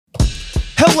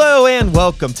Hello and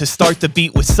welcome to Start the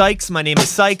Beat with Sykes. My name is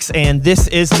Sykes and this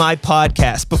is my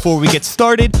podcast. Before we get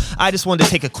started, I just wanted to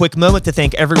take a quick moment to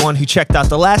thank everyone who checked out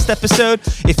the last episode.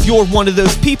 If you're one of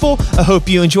those people, I hope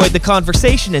you enjoyed the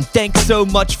conversation and thanks so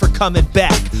much for coming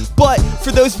back. But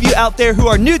for those of you out there who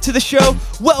are new to the show,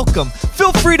 welcome.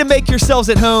 Feel free to make yourselves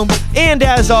at home. And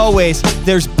as always,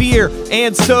 there's beer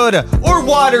and soda or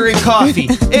water and coffee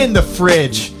in the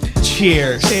fridge.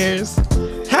 Cheers. Cheers.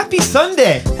 Happy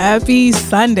Sunday. Happy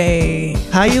Sunday.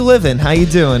 How you living? How you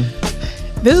doing?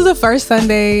 This is the first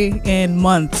Sunday in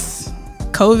months,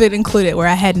 COVID included, where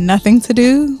I had nothing to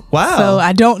do. Wow. So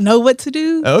I don't know what to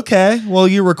do. Okay. Well,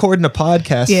 you're recording a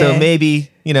podcast, so maybe,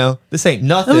 this ain't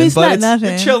nothing, it's but not it's nothing.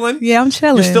 You're chilling. Yeah, I'm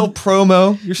chilling. You're still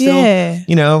promo. You're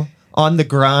still, on the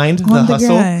grind, the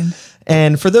hustle. Grind.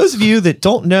 And for those of you that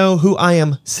don't know who I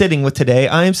am sitting with today,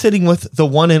 I am sitting with the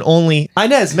one and only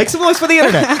Inez. Make some noise for the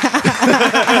internet.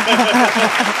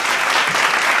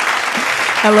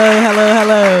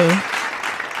 Hello.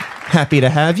 Happy to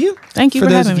have you. Thank you for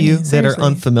those having of you me. that Seriously. are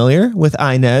unfamiliar with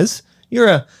Inez, you're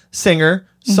a singer,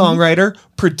 songwriter,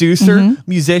 producer,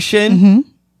 musician,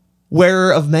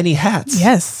 wearer of many hats.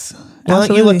 Yes. Why don't you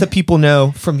absolutely. let the people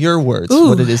know from your words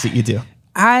what it is that you do?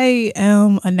 I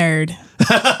am a nerd.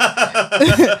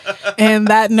 And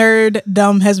that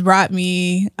nerddom has brought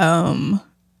me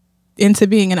into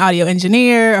being an audio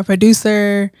engineer, a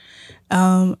producer.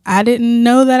 I didn't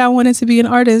know that I wanted to be an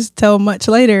artist till much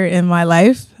later in my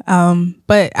life.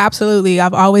 But absolutely,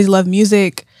 I've always loved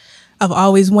music. I've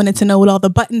always wanted to know what all the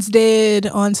buttons did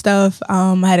on stuff.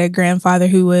 I had a grandfather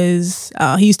who was,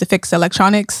 he used to fix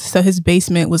electronics. So his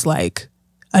basement was like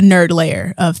a nerd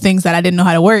layer of things that I didn't know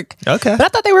how to work. Okay. But I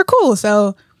thought they were cool.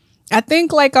 So I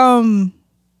think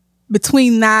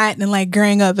between that and like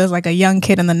growing up as like a young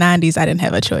kid in the 90s, I didn't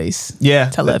have a choice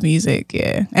to love music.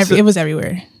 Yeah. It was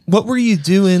everywhere. What were you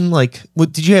doing?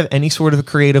 Did you have any sort of a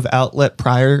creative outlet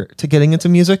prior to getting into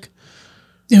music?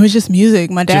 It was just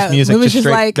music. My dad, Just music, it was just just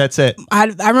straight, like, that's it. I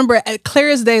remember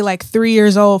clear as day, like 3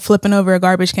 years old, flipping over a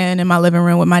garbage can in my living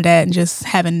room with my dad and just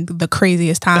having the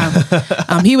craziest time.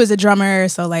 He was a drummer.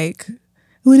 So like, I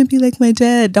want to be like my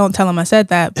dad. Don't tell him I said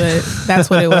that, but that's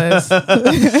what it was.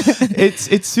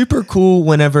 It's super cool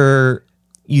whenever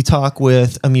you talk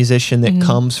with a musician that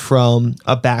comes from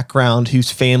a background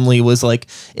whose family was like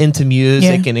into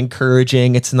music and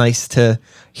encouraging. It's nice to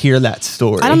hear that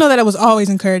story. I don't know that it was always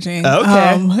encouraging.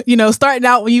 Okay. Starting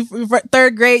out when you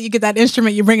third grade, you get that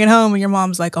instrument, you bring it home, and your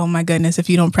mom's like, "Oh my goodness, if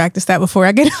you don't practice that before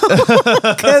I get home,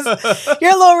 because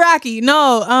you're a little rocky."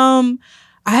 No,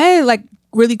 I had like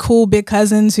really cool big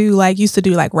cousins who like used to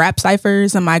do like rap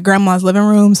ciphers in my grandma's living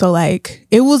room. So like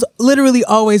it was literally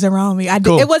always around me.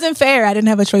 Cool. It wasn't fair. I didn't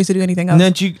have a choice to do anything else.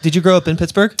 And then did you grow up in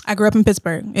Pittsburgh? I grew up in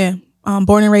Pittsburgh. Yeah.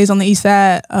 Born and raised on the east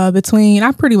side. I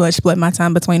pretty much split my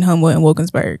time between Homewood and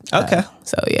Wilkinsburg. Okay.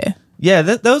 So yeah. Yeah,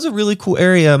 that was a really cool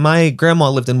area. My grandma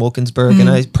lived in Wilkinsburg and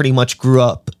I pretty much grew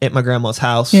up at my grandma's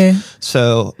house. Yeah.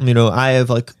 So, I have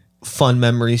like fun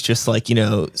memories just like,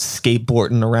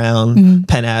 skateboarding around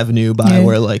Penn Avenue by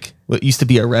where like what used to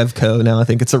be a Revco. Now I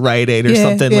think it's a Rite Aid or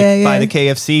something by the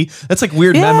KFC. That's like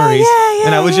weird memories.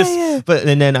 And I would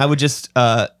then I would just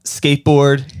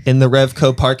skateboard in the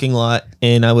Revco parking lot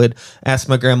and I would ask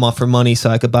my grandma for money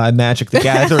so I could buy Magic the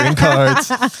Gathering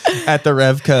cards at the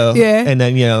Revco. Yeah. And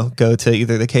then, go to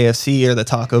either the KFC or the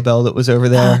Taco Bell that was over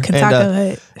there.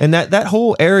 And that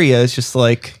whole area is just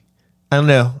like, I don't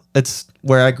know. It's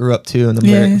where I grew up too, and I'm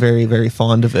very, very, very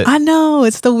fond of it. I know,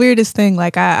 it's the weirdest thing.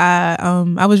 Like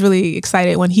I was really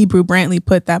excited when Hebrew Brantley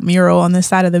put that mural on the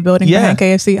side of the building behind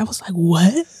KFC. I was like,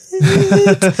 what?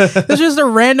 It's just a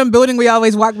random building we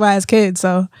always walk by as kids.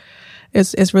 So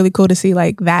it's really cool to see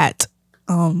like that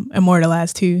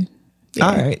immortalized too. Yeah.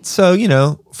 All right, so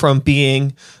from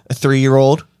being a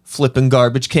 3-year-old flipping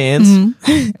garbage cans,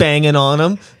 banging on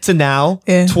them, to now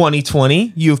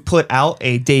 2020, you've put out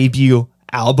a debut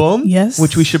album,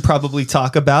 which we should probably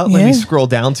talk about. Let me scroll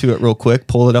down to it real quick,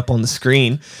 pull it up on the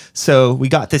screen. So we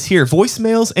got this here,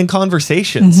 Voicemails and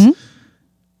Conversations.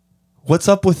 What's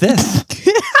up with this?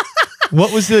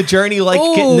 What was the journey like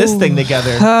getting this thing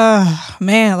together?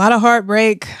 Man, a lot of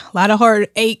heartbreak, a lot of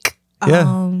heartache. Yeah.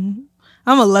 I'm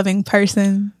a loving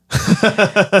person.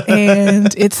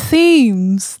 And it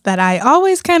seems that I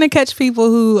always kind of catch people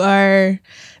who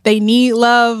they need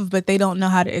love, but they don't know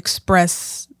how to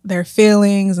express their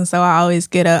feelings. And so I always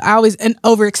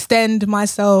overextend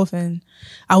myself, and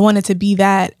I wanted to be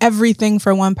that everything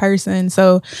for one person.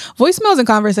 So Voicemails and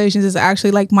Conversations is actually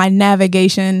like my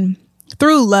navigation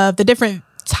through love, the different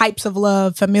types of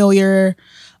love, familiar,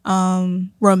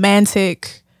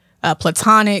 romantic,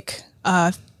 platonic,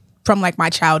 from like my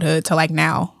childhood to like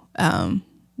now.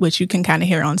 which you can kind of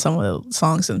hear on some of the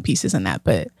songs and pieces in that.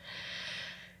 But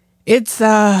it's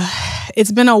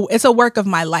a work of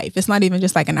my life. It's not even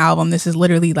just like an album. This is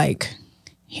literally like,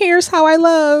 here's how I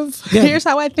love. Yeah. Here's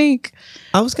how I think.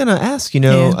 I was gonna ask,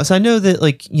 as I know that,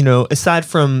 like, aside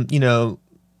from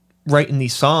writing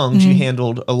these songs, you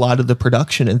handled a lot of the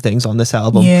production and things on this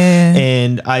album. Yeah.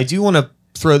 And I do want to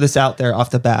throw this out there off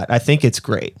the bat. I think it's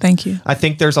great. Thank you. I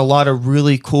think there's a lot of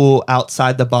really cool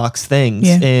outside the box things.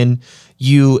 Yeah. And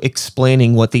you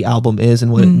explaining what the album is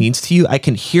and what it means to you, I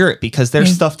can hear it, because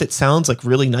there's stuff that sounds like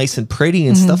really nice and pretty,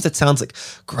 and stuff that sounds like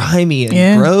grimy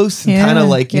and gross and kind of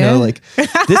like, like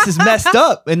this is messed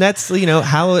up. And that's,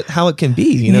 how it can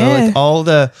be, like all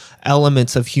the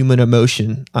elements of human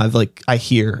emotion I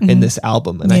hear in this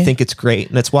album. And I think it's great.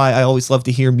 And that's why I always love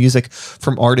to hear music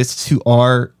from artists who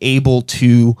are able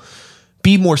to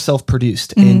be more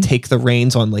self-produced and take the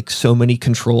reins on like so many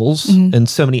controls and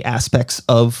so many aspects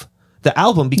of the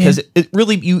album, because it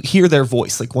really, you hear their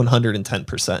voice like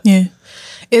 110%. Yeah.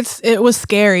 It was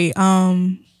scary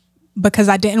because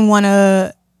I didn't want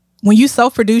to, when you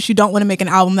self-produce, you don't want to make an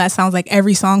album that sounds like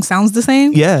every song sounds the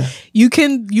same. Yeah. You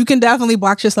can definitely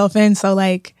box yourself in. So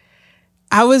like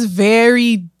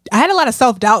I had a lot of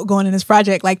self-doubt going in this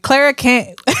project. Like Clara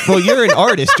can't. Well, you're an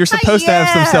artist. You're supposed to have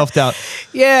some self-doubt.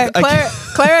 Yeah.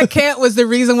 Clara Can't was the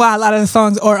reason why a lot of the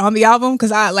songs are on the album,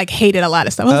 because I like hated a lot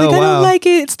of stuff. I was like, I don't like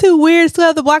it. It's too weird. Still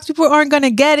have the blocks. People aren't going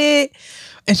to get it.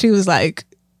 And she was like,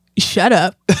 shut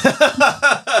up.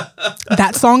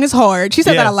 That song is hard. She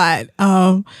said that a lot.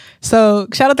 So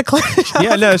shout out to Clara.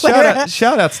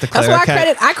 Shout outs to Clara. That's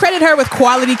why I credit her with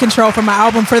quality control for my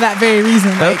album for that very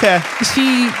reason. Like, okay.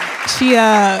 She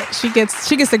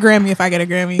gets a Grammy if I get a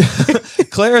Grammy.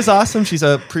 Clara's awesome. She's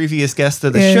a previous guest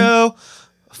of the show,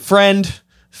 friend,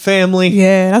 family.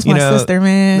 Yeah, that's my sister,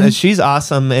 man. She's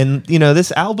awesome. And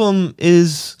this album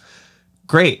is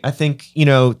great. I think,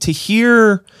 to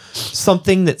hear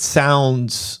something that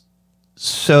sounds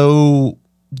so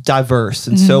diverse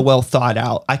and so well thought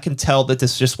out, I can tell that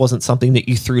this just wasn't something that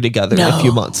you threw together in a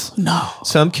few months. No.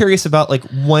 So I'm curious about, like,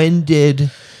 when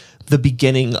did the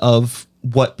beginning of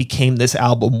what became this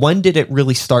album, when did it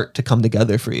really start to come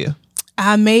together for you?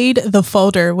 I made the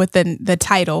folder with the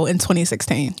title in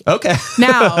 2016. Okay.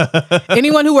 Now,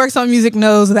 anyone who works on music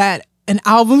knows that an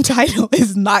album title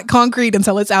is not concrete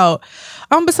until it's out.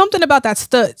 But something about that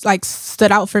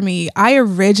stood out for me. I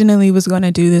originally was going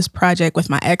to do this project with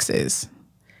my exes.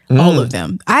 All of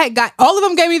them. All of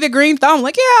them gave me the green thumb.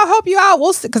 Like, yeah, I'll help you out.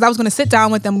 We'll, because I was going to sit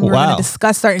down with them. We were going to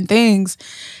discuss certain things.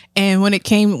 And when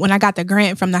I got the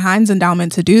grant from the Heinz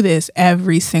Endowment to do this,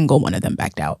 every single one of them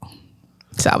backed out.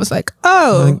 So I was like,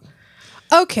 oh,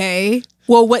 okay.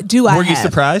 Well, what do I have? Were you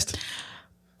surprised?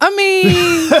 I mean,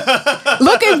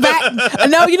 looking back,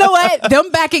 no, you know what? Them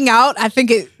backing out, I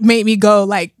think it made me go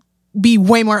be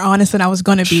way more honest than I was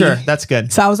going to be. Sure, that's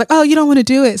good. So I was like, oh, you don't want to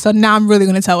do it. So now I'm really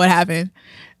going to tell what happened.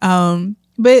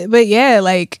 But yeah,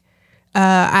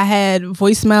 I had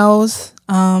voicemails.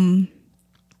 I'm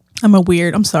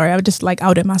sorry. I would just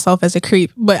outed myself as a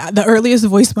creep. But the earliest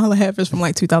voicemail I have is from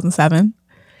 2007.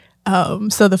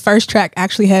 So the first track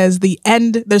actually has the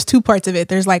end. There's two parts of it.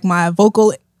 There's my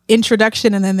vocal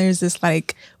introduction, and then there's this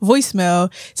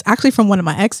voicemail. It's actually from one of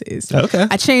my exes. Okay.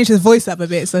 I changed his voice up a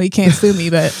bit so he can't sue me,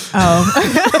 but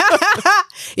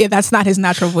yeah, that's not his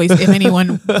natural voice, if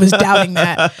anyone was doubting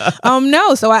that.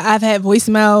 No, so I've had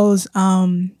voicemails.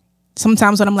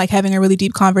 Sometimes when I'm having a really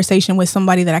deep conversation with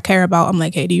somebody that I care about, I'm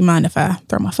like, hey, do you mind if I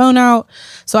throw my phone out?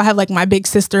 So I have my big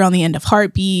sister on the end of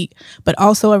Heartbeat. But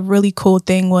also a really cool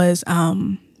thing was,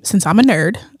 since I'm a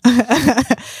nerd,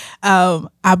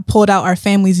 I pulled out our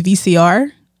family's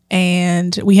VCR,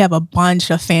 and we have a bunch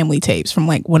of family tapes from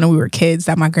when we were kids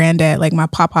that my granddad, my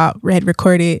pop-pop had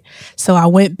recorded. So I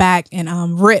went back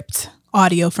and ripped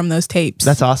audio from those tapes.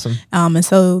 That's awesome. And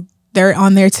so they're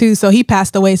on there too. So he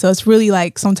passed away. So it's really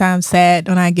sometimes sad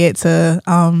when I get to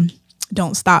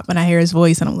Don't Stop and I hear his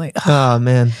voice and I'm like, oh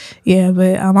man. Yeah,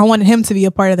 but I wanted him to be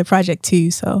a part of the project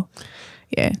too. So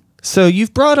yeah. So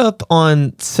you've brought up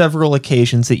on several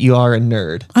occasions that you are a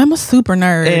nerd. I'm a super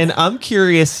nerd. And I'm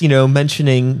curious,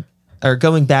 mentioning or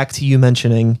going back to you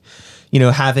mentioning,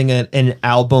 having an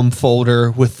album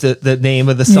folder with the name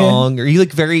of the song. Yeah. Are you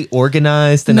very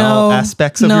organized in all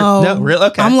aspects of your... No, really?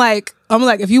 Okay. I'm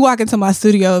like, if you walk into my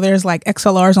studio, there's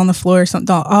XLRs on the floor or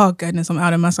something. Oh goodness, I'm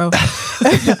out of myself.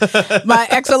 My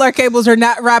XLR cables are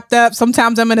not wrapped up.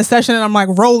 Sometimes I'm in a session and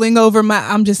I'm rolling over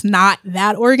I'm just not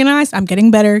that organized. I'm getting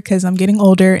better because I'm getting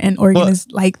older, and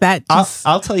organized that.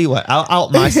 I'll tell you what, I'll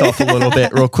out myself a little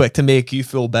bit real quick to make you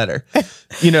feel better.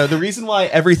 The reason why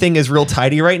everything is real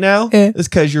tidy right now is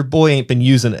because your boy ain't been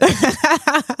using it.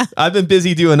 I've been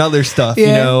busy doing other stuff. Yeah.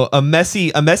 You know, a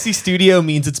messy studio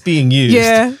means it's being used.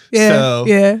 Yeah. So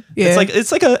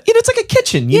it's like a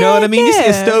kitchen. You know what I mean? You see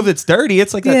a stove that's dirty.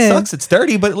 It's like that sucks. It's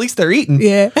dirty, but at least they're eating.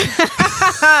 Yeah.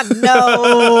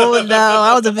 No,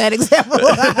 that was a bad example.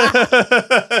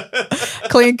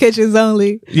 Clean kitchens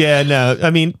only. Yeah, no.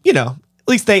 I mean, you know, at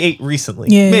least they ate recently.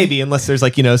 Yeah. Maybe, unless there's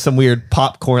like, you know, some weird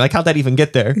popcorn. Like, how'd that even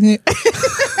get there?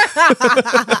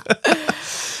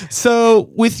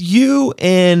 So with you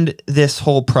and this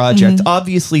whole project,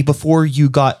 obviously before you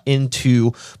got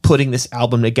into putting this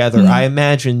album together, I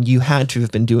imagine you had to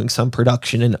have been doing some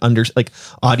production and like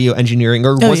audio engineering,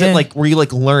 or was it like, were you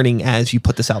like learning as you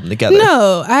put this album together?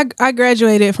 No, I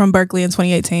graduated from Berkeley in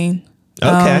 2018.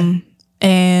 Okay.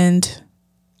 And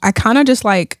I kind of just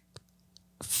like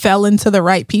fell into the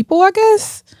right people, I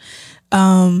guess.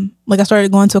 Like I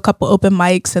started going to a couple open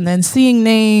mics and then seeing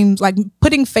names, like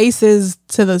putting faces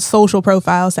to the social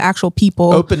profiles to actual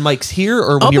people. Open mics here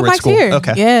or when you were at school? Here.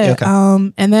 Okay. Yeah. Okay.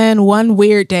 And then one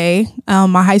weird day,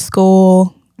 my high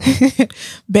school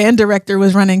band director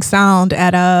was running sound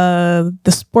at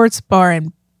the sports bar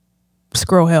in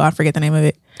Squirrel Hill. I forget the name of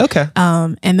it. Okay.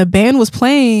 And the band was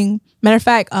playing. Matter of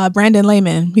fact, Brandon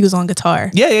Lehman, he was on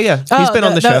guitar. Yeah. He's been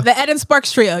on the show. The Ed and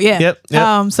Sparks trio. Yeah.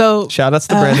 Yep. So shout outs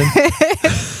to Brandon.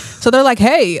 So they're like,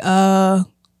 hey, my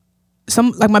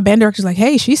band director's like,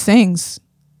 hey, she sings.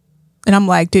 And I'm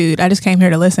like, dude, I just came here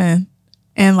to listen.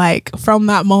 And like from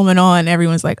that moment on,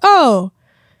 everyone's like, oh,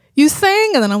 you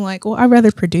sing? And then I'm like, well, I'd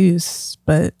rather produce,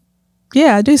 but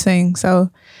yeah, I do sing.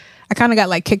 So I kind of got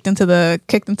like kicked on the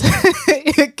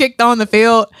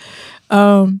field.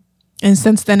 And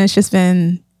since then it's just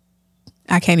been,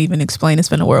 I can't even explain. It's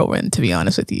been a whirlwind, to be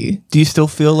honest with you. Do you still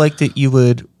feel like that you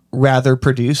would rather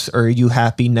produce, or are you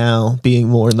happy now being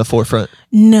more in the forefront?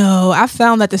 No, I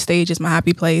found that the stage is my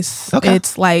happy place. Okay.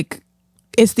 It's like,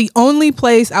 it's the only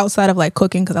place outside of like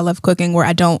cooking, because I love cooking, where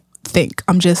I don't think.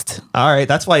 I'm just... All right,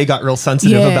 that's why you got real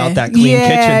sensitive about that clean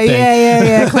kitchen thing.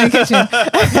 Yeah, clean kitchen.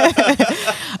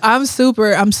 I'm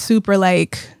super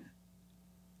like...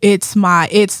 It's why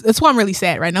I'm really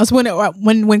sad right now. It's when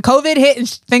COVID hit and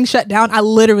things shut down, I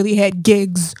literally had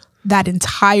gigs that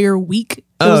entire week.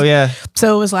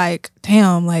 So it was like,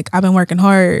 damn, like I've been working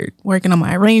hard, working on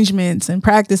my arrangements and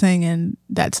practicing, and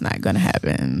that's not gonna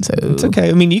happen. So it's okay.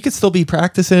 I mean, you could still be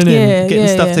practicing and getting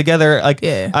stuff together. Like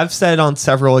I've said on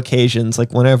several occasions,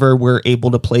 like whenever we're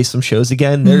able to play some shows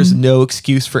again, there's no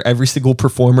excuse for every single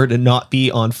performer to not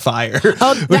be on fire.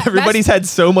 Everybody's had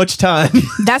so much time.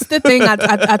 That's the thing.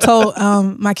 I told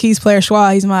my keys player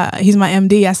Schwa, he's my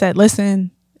MD. I said,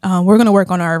 listen, we're gonna work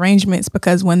on our arrangements,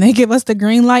 because when they give us the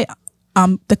green light,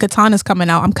 the katana's coming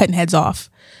out. I'm cutting heads off.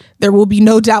 There will be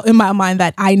no doubt in my mind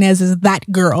that Inez is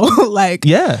that girl. Like,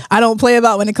 I don't play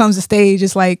about when it comes to stage.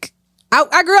 It's like,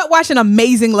 I grew up watching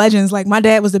Amazing Legends. Like, my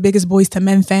dad was the biggest Boyz II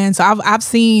Men fan. So I've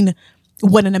seen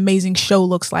what an amazing show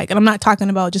looks like. And I'm not talking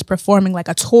about just performing like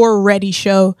a tour ready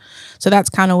show. So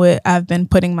that's kind of what I've been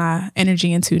putting my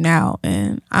energy into now.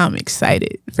 And I'm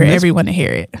excited for everyone to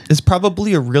hear it. It's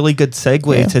probably a really good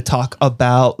segue to talk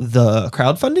about the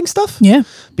crowdfunding stuff. Yeah.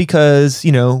 Because,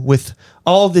 you know, with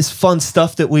all this fun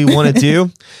stuff that we want to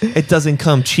do, it doesn't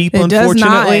come cheap,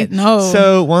 unfortunately. Does not, no.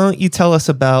 So why don't you tell us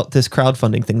about this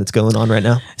crowdfunding thing that's going on right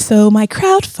now? So my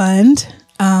crowdfund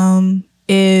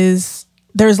is...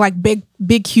 There's like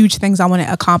big, huge things I want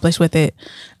to accomplish with it.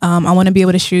 I want to be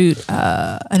able to shoot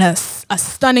a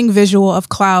stunning visual of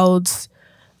clouds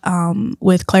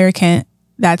with Clara Kent.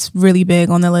 That's really big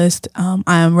on the list. I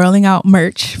am rolling out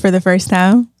merch for the first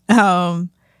time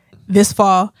this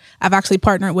fall. I've actually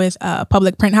partnered with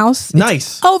Public Print House.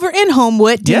 Nice. Over in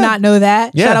Homewood. Did not know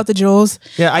that. Shout out to Jules.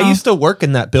 Yeah, I used to work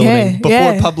in that building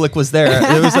before Public was there.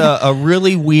 There was a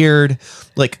really weird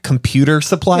like computer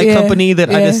supply company that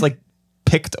I just like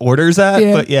picked orders at,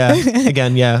 but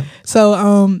again.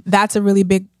 So that's a really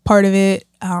big part of it.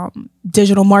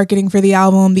 Digital marketing for the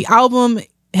album. The album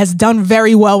has done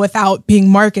very well without being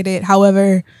marketed.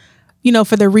 However, you know,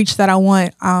 for the reach that I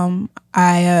want,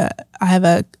 I have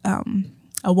a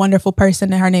wonderful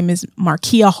person, and her name is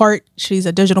Markia Hart. She's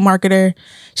a digital marketer.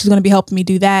 She's going to be helping me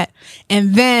do that.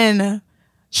 And then,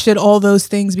 should all those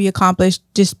things be accomplished,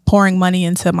 just pouring money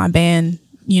into my band.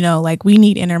 You know, like we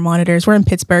need inner monitors. We're in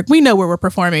Pittsburgh. We know where we're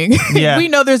performing. Yeah. We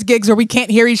know there's gigs where we can't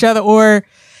hear each other, or,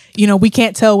 you know, we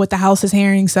can't tell what the house is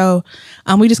hearing. So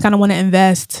we just kind of want to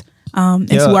invest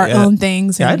into our own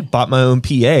things. Yeah, I bought my own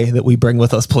PA that we bring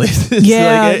with us places.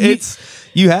 Yeah. Like,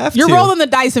 you have You're to. rolling the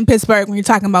dice in Pittsburgh when you're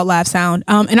talking about live sound.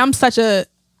 And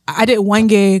I did one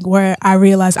gig where I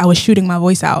realized I was shooting my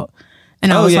voice out.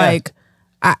 And I was like,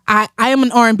 I am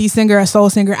an R&B singer, a soul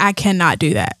singer. I cannot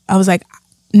do that. I was like,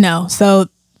 no. So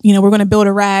we're going to build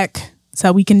a rack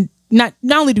so we can not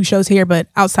only do shows here, but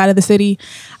outside of the city.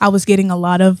 I was getting a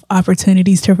lot of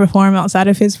opportunities to perform outside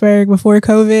of Pittsburgh before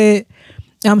COVID.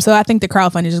 So I think the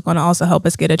crowdfunding is going to also help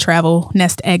us get a travel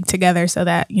nest egg together so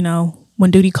that, when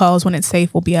duty calls, when it's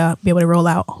safe, we'll be able to roll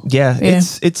out. Yeah.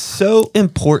 It's so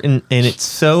important, and it's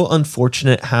so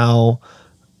unfortunate how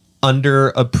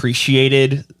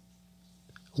underappreciated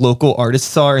local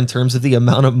artists are in terms of the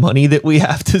amount of money that we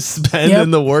have to spend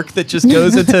and the work that just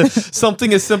goes into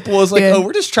something as simple as like,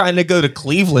 we're just trying to go to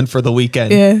Cleveland for the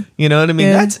weekend. Yeah. You know what I mean?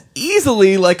 Yeah. That's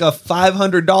easily like a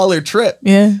 $500 trip.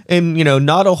 Yeah. And,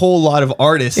 not a whole lot of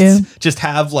artists just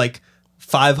have like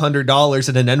 $500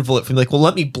 in an envelope and like, well,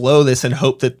 let me blow this and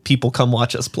hope that people come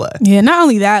watch us play. Yeah. Not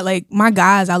only that, like my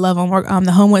guys, I love them.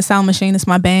 The Homewood Sound Machine is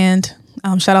my band.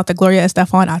 Shout out to Gloria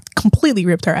Estefan. I completely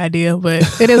ripped her idea, but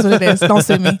it is what it is. Don't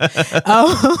sue me.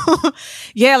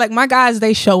 Yeah, like my guys,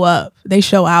 they show up. They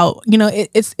show out.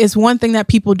 It's one thing that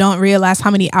people don't realize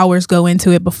how many hours go into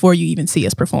it before you even see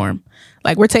us perform.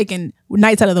 Like we're taking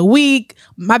nights out of the week.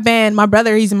 My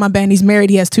brother, he's in my band. He's married.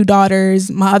 He has 2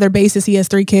 daughters. My other bassist, he has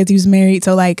 3 kids. He was married.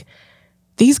 So like,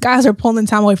 these guys are pulling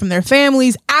time away from their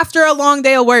families after a long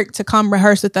day of work to come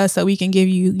rehearse with us so we can give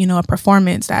you, a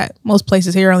performance that most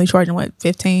places here are only charging,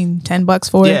 $10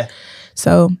 for. Yeah.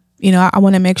 So, I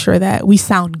want to make sure that we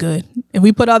sound good. If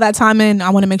we put all that time in,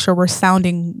 I want to make sure we're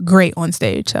sounding great on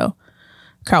stage. So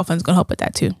crowdfunding's going to help with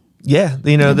that too. Yeah.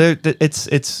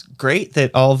 It's great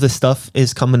that all of this stuff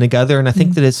is coming together. And I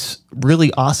think that it's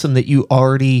really awesome that you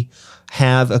already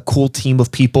have a cool team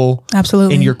of people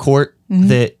absolutely in your court.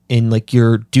 That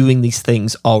you're doing these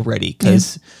things already,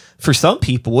 because for some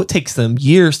people it takes them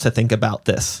years to think about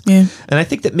this. Yeah. And I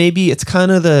think that maybe it's kind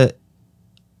of the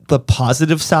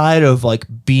positive side of like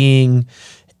being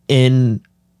in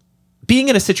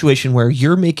a situation where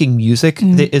you're making music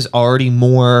that is already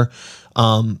more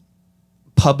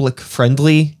public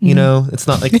friendly, it's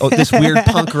not like this weird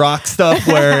punk rock stuff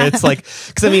where it's like,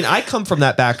 because I come from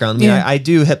that background. I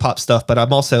do hip hop stuff, but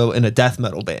I'm also in a death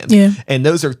metal band, and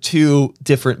those are 2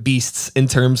 different beasts in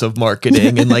terms of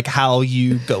marketing and like how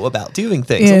you go about doing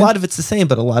things. A lot of it's the same,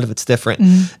 but a lot of it's different.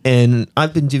 And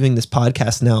I've been doing this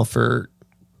podcast now for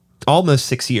almost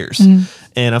 6 years,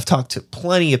 and I've talked to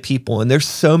plenty of people, and there's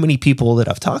so many people that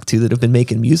I've talked to that have been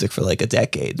making music for like a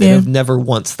decade that have never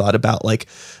once thought about like,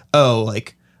 oh,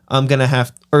 like I'm gonna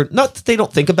have, or not that they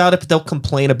don't think about it, but they'll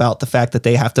complain about the fact that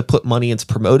they have to put money into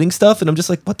promoting stuff, and I'm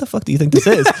just like, what the fuck do you think this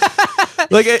is?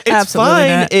 Like it's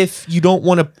fine if you don't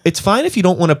want to. It's fine if you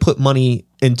don't want to put money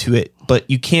into it, but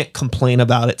you can't complain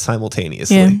about it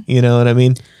simultaneously. Yeah. You know what I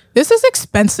mean? This is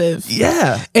expensive.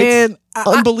 Yeah, and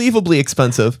unbelievably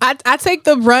expensive. I take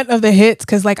the brunt of the hits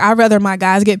because like I'd rather my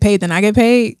guys get paid than I get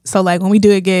paid. So like when we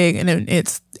do a gig and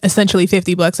it's essentially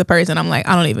 $50 a person, I'm like,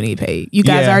 I don't even need paid. You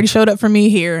guys already showed up for me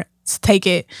here. Take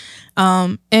it.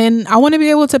 And I want to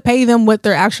be able to pay them what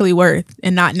they're actually worth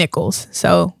and not nickels.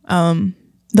 So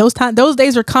those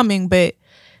days are coming, but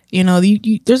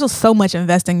there's so much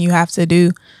investing you have to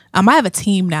do. I have a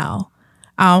team now.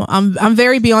 I'm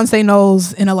very Beyonce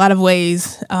Knowles in a lot of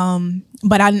ways,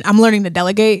 but I'm learning to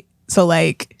delegate. So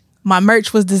like my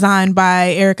merch was designed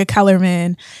by Erica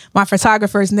Kellerman. My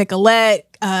photographer is Nicolette.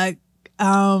 I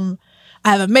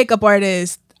have a makeup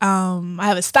artist. I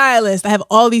have a stylist. I have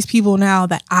all these people now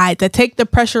that take the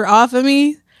pressure off of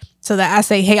me so that I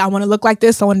say, hey, I want to look like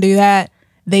this. I want to do that.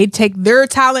 They take their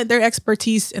talent, their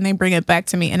expertise, and they bring it back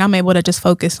to me. And I'm able to just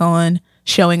focus on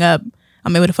showing up.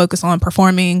 I'm able to focus on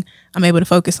performing. I'm able to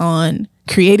focus on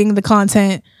creating the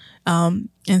content. And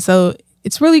so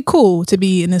it's really cool to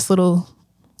be in this little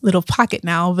pocket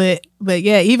now. But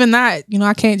yeah, even that,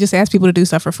 I can't just ask people to do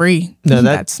stuff for free. No,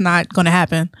 that's not going to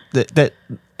happen. That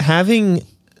having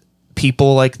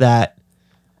people like that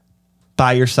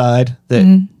by your side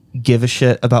that give a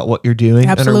shit about what you're doing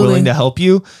and are willing to help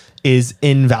you is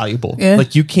invaluable. Yeah.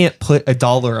 Like you can't put a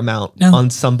dollar amount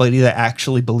on somebody that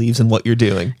actually believes in what you're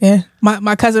doing. Yeah.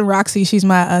 My cousin Roxy, she's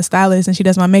my stylist and she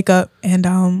does my makeup,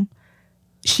 and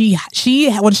she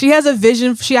when she has a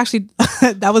vision, she actually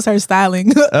that was her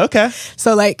styling. Okay.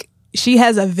 So like she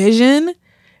has a vision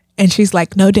and she's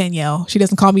like, no, Danielle. She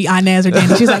doesn't call me Inez or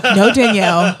Danny. She's like, no,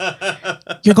 Danielle,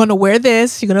 you're going to wear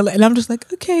this. You're going to, and I'm just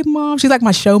like, okay, mom. She's like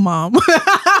my show mom.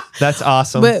 That's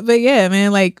awesome. But yeah,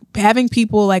 man, like having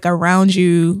people like around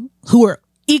you who are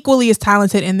equally as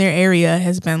talented in their area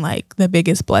has been like the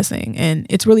biggest blessing. And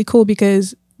it's really cool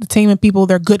because the team of people,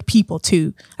 they're good people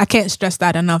too. I can't stress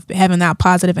that enough, having that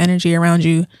positive energy around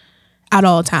you at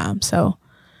all times. So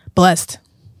blessed.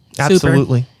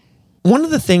 Absolutely. Super. one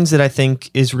of the things that I think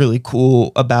is really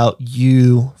cool about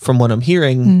you, from what I'm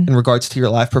hearing in regards to your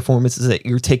live performance, is that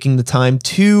you're taking the time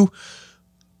to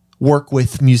work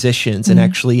with musicians and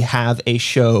actually have a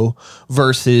show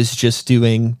versus just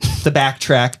doing the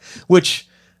backtrack, which,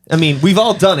 I mean, we've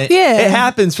all done it. Yeah. It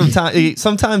happens from time.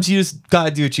 Sometimes you just got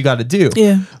to do what you got to do.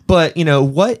 Yeah. But, you know,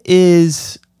 what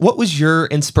was your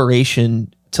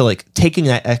inspiration to like taking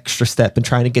that extra step and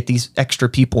trying to get these extra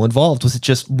people involved? Was it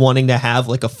just wanting to have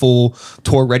like a full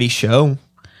tour ready show?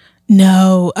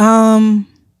 No.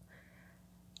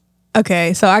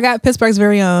 Okay. So I got Pittsburgh's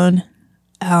very own.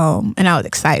 And I was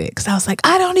excited because I was like,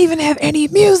 I don't even have any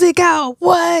music out.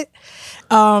 What?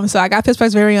 So I got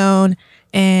Pittsburgh's very own,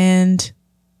 and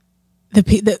I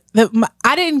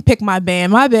didn't pick my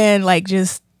band. My band, like,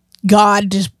 just God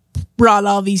just brought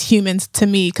all these humans to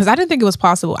me because I didn't think it was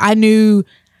possible. I knew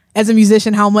as a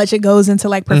musician how much it goes into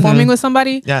like performing with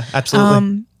somebody. Yeah,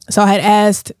 absolutely. So I had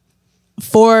asked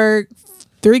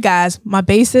three guys: my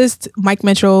bassist Mike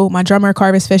Mitchell, my drummer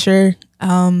Carvis Fisher,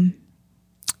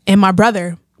 and my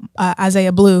brother,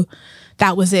 Isaiah Blue.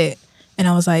 That was it. And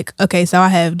I was like, okay, so I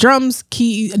have drums,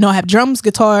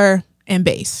 guitar, and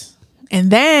bass.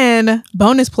 And then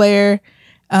bonus player,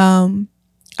 I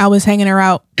was hanging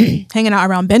out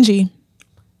around Benji,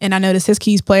 and I noticed his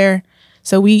keys player.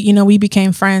 So we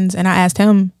became friends, and I asked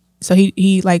him. So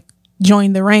he like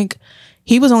joined the rank.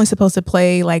 He was only supposed to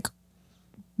play like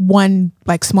one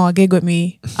like small gig with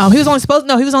me. He was only supposed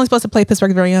to play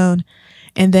Pittsburgh's very own.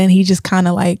 And then he just kind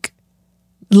of like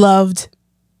loved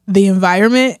the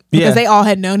environment because they all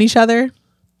had known each other.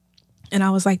 And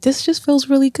I was like, this just feels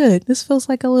really good. This feels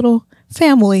like a little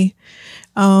family.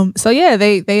 So yeah,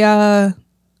 they're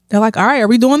like, all right, are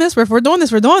we doing this? If we're doing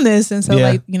this, we're doing this. And so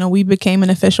like, you know, they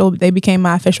became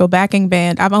my official backing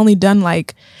band. I've only done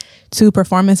like 2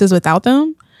 performances without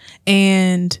them.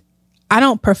 And I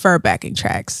don't prefer backing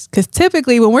tracks because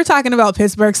typically when we're talking about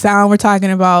Pittsburgh sound, we're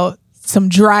talking about some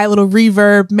dry little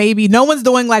reverb. Maybe no one's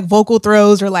doing like vocal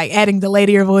throws or like adding delay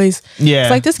to your voice. Yeah. It's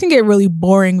like this can get really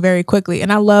boring very quickly.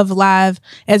 And I love live.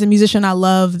 As a musician, I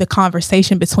love the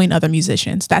conversation between other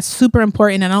musicians. That's super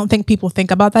important. And I don't think people think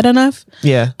about that enough.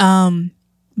 Yeah.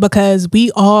 Because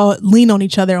we all lean on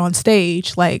each other on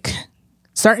stage. Like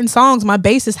certain songs, my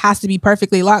bassist has to be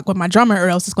perfectly locked with my drummer or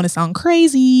else it's going to sound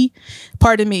crazy.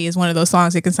 Pardon Me is one of those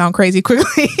songs that can sound crazy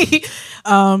quickly.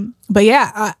 But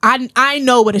yeah, I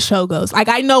know what a show goes. Like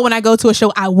I know when I go to a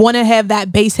show, I want to have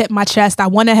that bass hit my chest. I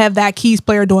want to have that keys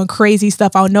player doing crazy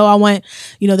stuff. I know I want,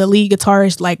 you know, the lead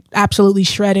guitarist like absolutely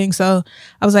shredding. So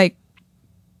I was like,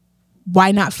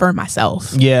 why not for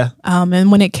myself? Yeah.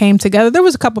 And when it came together, there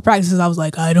was a couple practices. I was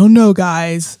like, I don't know,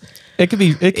 guys.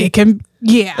 It can.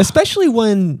 Yeah. Especially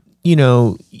when, you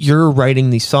know, you're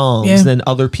writing these songs, then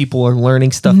other people are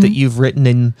learning stuff that you've written,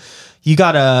 and you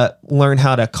got to learn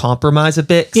how to compromise a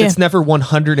bit. 'Cause it's never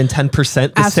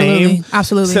 110% the same.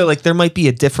 Absolutely. So like there might be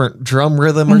a different drum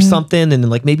rhythm or something. And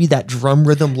like maybe that drum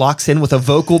rhythm locks in with a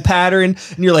vocal pattern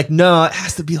and you're like, no, it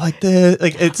has to be like this.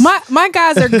 Like it's my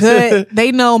guys are good.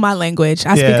 They know my language.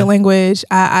 I speak a language.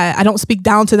 I don't speak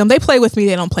down to them. They play with me.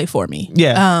 They don't play for me.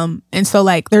 Yeah. And so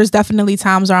like, there's definitely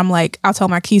times where I'm like, I'll tell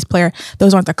my keys player,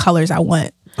 those aren't the colors I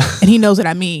want. And he knows what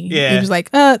I mean. Yeah. He was like,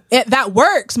 that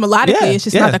works melodically. It's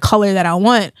just not the color that I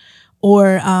want.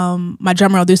 Or my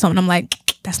drummer will do something. I'm like,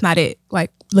 that's not it.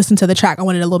 Like, listen to the track. I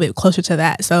want it a little bit closer to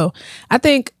that. So I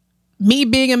think me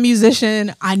being a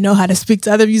musician, I know how to speak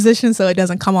to other musicians, so it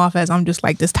doesn't come off as I'm just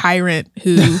like this tyrant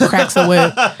who cracks a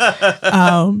whip.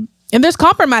 And there's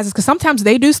compromises because sometimes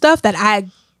they do stuff that I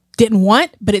didn't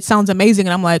want, but it sounds amazing.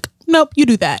 And I'm like, nope, you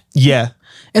do that. Yeah.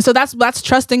 And so that's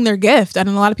trusting their gift. And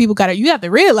a lot of people you have to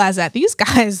realize that these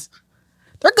guys,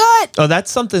 they're good. Oh, that's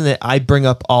something that I bring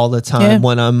up all the time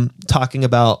when I'm talking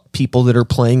about people that are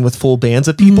playing with full bands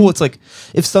of people. It's like,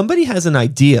 if somebody has an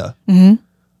idea,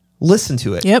 listen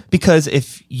to it. Yep. Because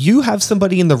if you have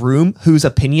somebody in the room whose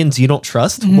opinions you don't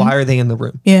trust, why are they in the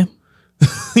room? Yeah.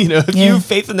 You know, if you have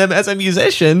faith in them as a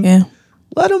musician,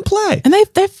 let them play. And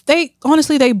they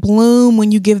honestly, they bloom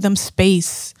when you give them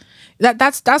space.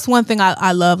 That's one thing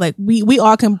I love. Like we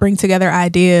all can bring together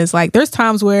ideas. Like there's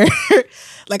times where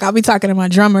like I'll be talking to my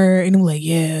drummer and I'm like,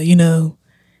 yeah, you know,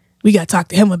 we got to talk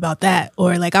to him about that.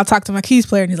 Or like I'll talk to my keys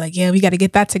player and he's like, yeah, we got to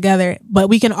get that together. But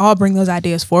we can all bring those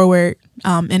ideas forward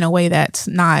in a way that's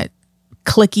not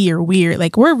cliquey or weird.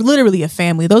 Like we're literally a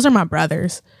family. Those are my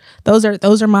brothers. Those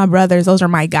are my brothers. Those are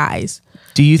my guys.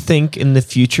 Do you think in the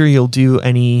future you'll do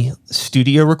any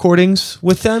studio recordings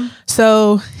with them?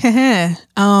 So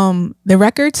the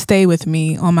record Stay With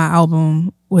Me on my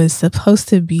album was supposed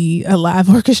to be a live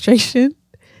orchestration.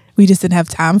 we just didn't have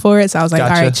time for it. So I was like,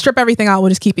 Gotcha. all right, strip everything out. We'll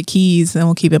just keep it keys and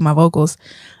we'll keep it my vocals.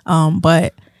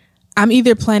 But I'm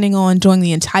either planning on doing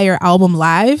the entire album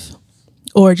live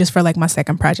or just for like my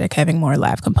second project, having more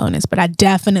live components. But I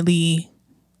definitely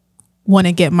want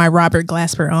to get my Robert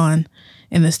Glasper on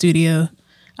in the studio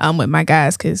with my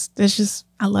guys, because there's just,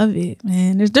 I love it,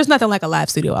 man. There's nothing like a live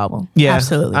studio album. Yeah,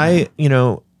 absolutely.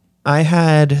 I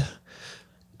had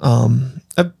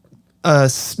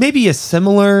maybe a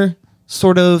similar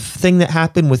sort of thing that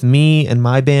happened with me and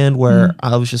my band, where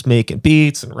I was just making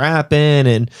beats and rapping,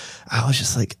 and I was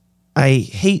just like, I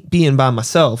hate being by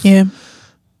myself. Yeah.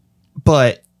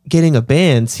 But getting a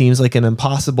band seems like an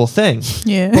impossible thing.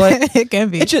 Yeah. But it can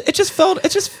be. it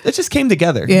just came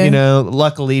together. Yeah.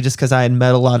 Luckily, just because I had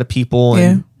met a lot of people,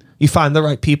 and you find the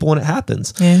right people and it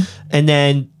happens. Yeah. And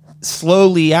then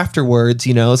slowly afterwards,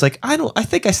 I was like, I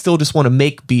think I still just want to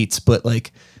make beats, but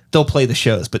like they'll play the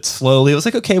shows. But slowly it was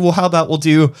like, okay, well, how about we'll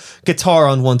do guitar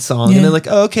on one song? And then like,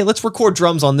 oh, okay, let's record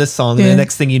drums on this song. And the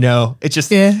next thing you know, it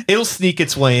just, it'll sneak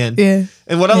its way in. Yeah.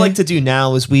 And what I like to do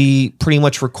now is we pretty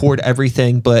much record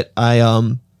everything, but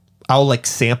I'll like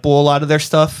sample a lot of their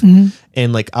stuff,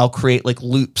 and like I'll create like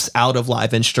loops out of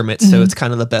live instruments. So it's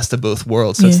kind of the best of both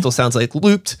worlds. So it still sounds like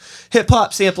looped hip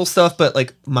hop sample stuff, but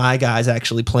like my guys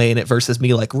actually playing it versus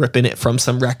me like ripping it from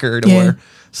some record or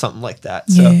something like that.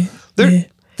 So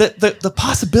the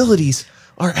possibilities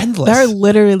are endless. They're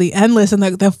literally endless. And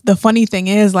the funny thing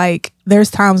is, like, there's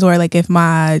times where like if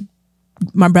my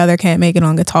brother can't make it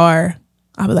on guitar,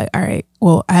 I'll be like, all right,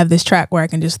 well, I have this track where I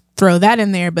can just throw that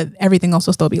in there, but everything else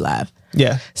will still be live.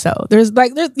 Yeah. So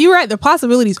you're right. The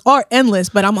possibilities are endless,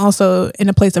 but I'm also in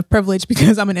a place of privilege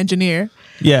because I'm an engineer.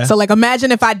 Yeah. So like,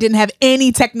 imagine if I didn't have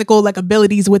any technical like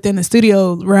abilities within the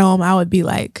studio realm, I would be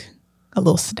like a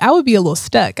little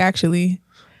stuck actually.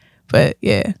 But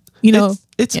yeah,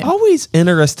 it's always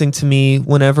interesting to me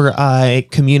whenever I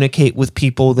communicate with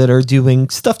people that are doing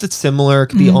stuff that's similar. It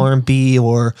could be R&B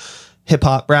or hip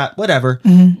hop, rap, whatever.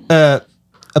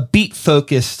 A beat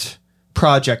focused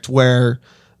project where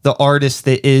the artist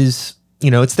that is,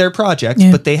 it's their project,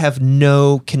 but they have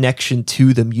no connection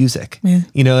to the music. Yeah.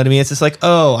 You know what I mean? It's just like,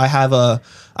 oh,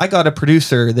 I got a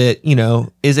producer that,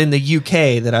 is in the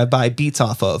UK that I buy beats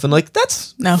off of. And like,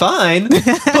 that's fine.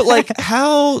 But like,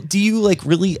 how do you like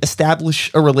really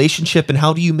establish a relationship, and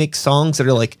how do you make songs that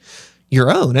are like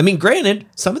your own? I mean, granted,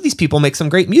 some of these people make some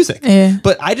great music,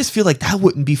 but I just feel like that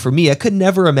wouldn't be for me. I could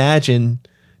never imagine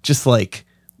just like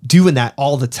doing that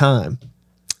all the time.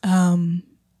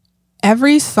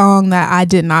 Every song that I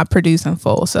did not produce in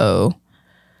full, so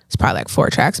it's probably like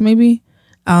 4 tracks maybe,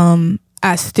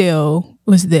 I still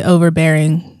was the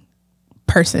overbearing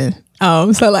person.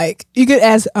 So like you could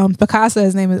ask Picasa,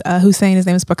 his name is Hussein, his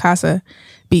name is Picasa,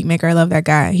 beatmaker. I love that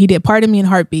guy. He did Part of Me and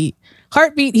Heartbeat.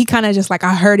 Heartbeat, he kind of just like,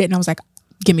 I heard it and I was like,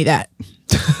 give me that.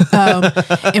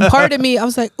 And Part of Me, I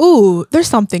was like, ooh, there's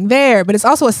something there, but it's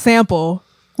also a sample,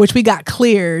 which we got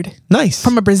cleared. Nice.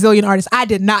 From a Brazilian artist. I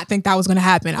did not think that was going to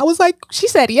happen. I was like, she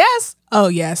said yes. Oh,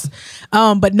 yes.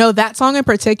 But no, that song in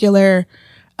particular,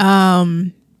 I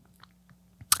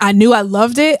knew I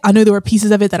loved it. I knew there were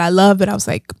pieces of it that I loved, but I was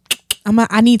like,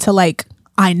 I need to like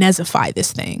Inezify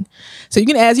this thing. So you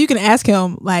can ask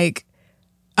him, like,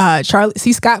 Charlie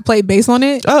C. Scott played bass on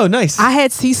it. Oh, nice. I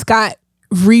had C. Scott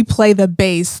replay the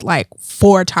bass like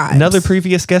 4 times. Another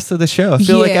previous guest of the show. I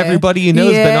feel like everybody you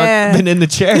know has been in the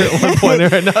chair at one point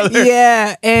or another.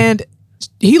 Yeah, and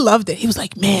he loved it. He was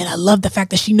like, man, I love the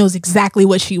fact that she knows exactly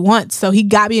what she wants. So he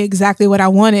got me exactly what I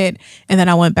wanted. And then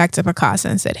I went back to Picasa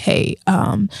and said, hey,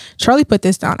 Charlie put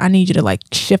this down. I need you to like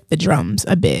shift the drums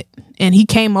a bit. And he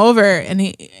came over, and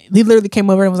he literally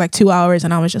came over. It was like 2 hours.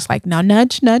 And I was just like, now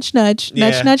nudge, nudge, nudge,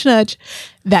 nudge, nudge, nudge.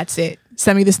 That's it.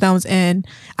 Send me the stones. And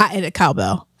I added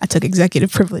cowbell. I took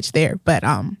executive privilege there. But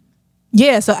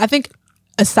so I think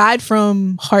aside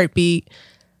from Heartbeat,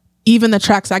 even the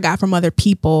tracks I got from other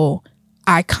people,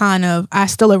 I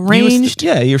still arranged.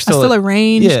 You're still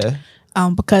arranged.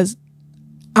 Yeah. Because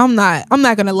I'm not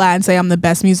gonna lie and say I'm the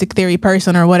best music theory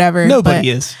person or whatever. Nobody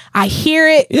is. I hear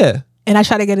it. Yeah. And I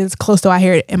try to get it as close to I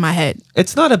hear it in my head.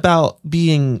 It's not about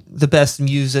being the best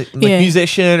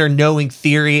musician or knowing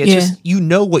theory. It's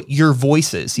just, what your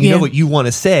voice is. You know what you want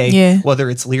to say, whether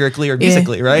it's lyrically or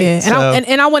musically, right? Yeah. So,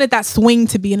 and I wanted that swing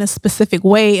to be in a specific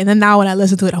way. And then now when I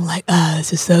listen to it, I'm like,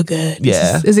 this is so good.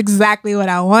 This is exactly what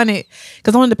I wanted.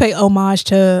 Because I wanted to pay homage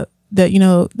to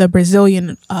the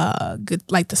Brazilian,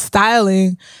 like the styling.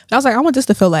 And I was like, I want this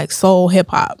to feel like soul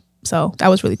hip hop. So that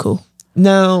was really cool.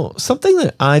 Now, something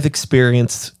that I've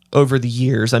experienced over the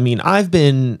years, I mean, I've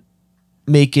been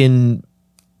making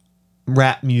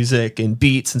rap music and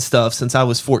beats and stuff since I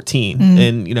was 14.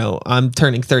 And, you know, I'm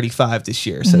turning 35 this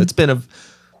year. So it's been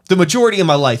the majority of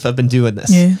my life I've been doing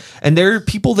this. Yeah. And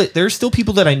there's still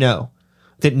people that I know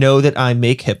that I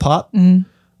make hip hop,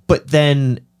 but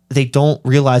then they don't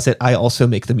realize that I also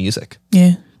make the music.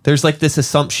 Yeah. There's like this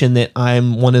assumption that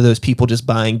I'm one of those people just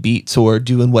buying beats or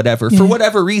doing whatever for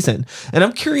whatever reason. And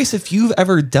I'm curious if you've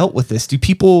ever dealt with this. Do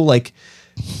people like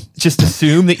just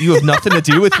assume that you have nothing to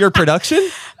do with your production?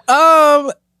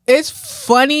 It's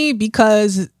funny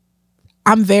because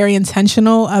I'm very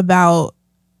intentional about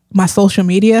my social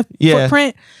media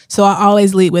footprint. So I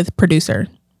always lead with producer.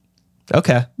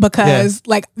 Okay. Because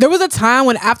like there was a time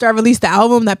when after I released the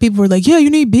album that people were like, yeah,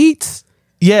 you need beats.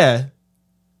 Yeah.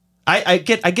 I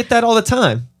get that all the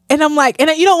time. And I'm like, and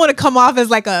you don't want to come off as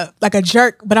like a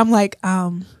jerk, but I'm like,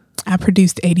 I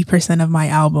produced 80% of my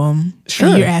album. Sure.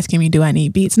 And you're asking me, do I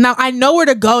need beats? Now I know where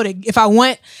to go if I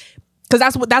want, because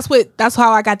that's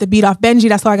how I got the beat off Benji.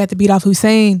 That's how I got the beat off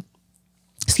Hussein.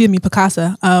 Excuse me,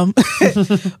 Picasso.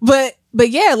 But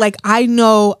yeah, like I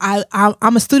know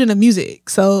I'm a student of music,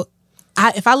 so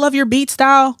if I love your beat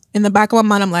style, in the back of my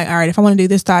mind, I'm like, all right, if I want to do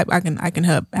this type, I can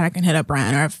hit up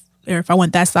Brian, or if I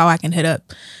want that style, I can hit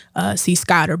up C.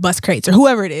 Scott or Bus Crates or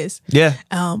whoever it is. Yeah.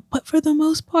 But for the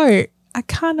most part, I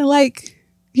kind of like,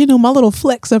 you know, my little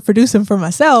flex of producing for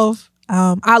myself.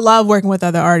 I love working with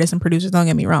other artists and producers, don't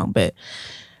get me wrong, but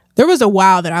there was a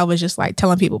while that I was just like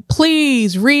telling people,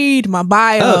 please read my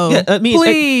bio.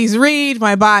 Please read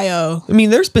my bio. I mean,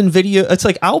 there's been video. It's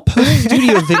like I'll post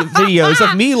studio videos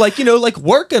of me, like, you know, like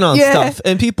working on stuff,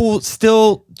 and people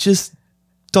still just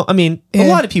don't. I mean, a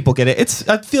lot of people get it.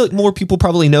 I feel like more people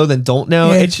probably know than don't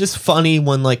know. It's just funny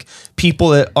when like people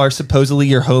that are supposedly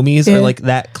your homies are like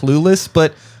that clueless.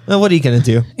 But what are you gonna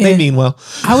do? They mean well.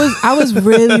 I was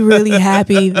really really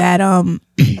happy that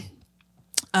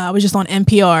I was just on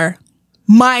NPR.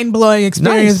 Mind-blowing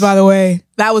experience, by the way.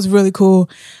 That was really cool.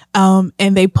 And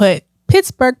they put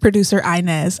Pittsburgh producer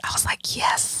Inez. I was like,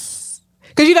 yes.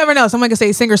 Because you never know. Someone could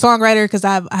say singer-songwriter because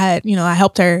I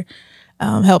helped her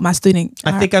help my student.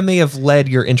 I think I may have led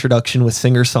your introduction with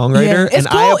singer-songwriter, and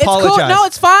cool. I apologize. It's cool. No,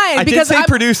 it's fine. I did say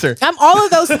producer. I'm all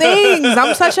of those things.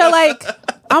 I'm such a like...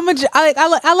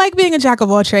 I like being a jack of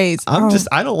all trades. I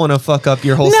don't want to fuck up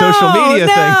your whole social media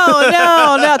thing.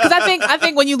 No. Because I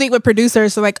think when you lead with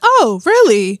producers, they're like, oh,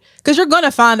 really? Because you're gonna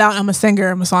find out I'm a singer,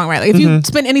 I'm a songwriter. Like, if you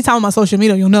spend any time on my social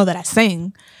media, you'll know that I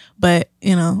sing. But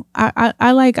you know,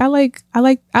 I like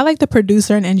the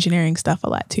producer and engineering stuff a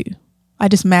lot too. I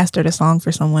just mastered a song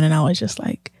for someone, and I was just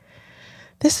like,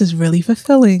 this is really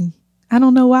fulfilling. I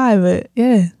don't know why, but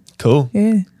yeah. Cool.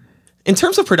 Yeah. In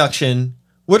terms of production,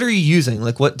 what are you using?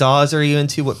 Like, what DAWs are you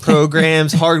into? What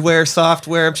programs, hardware,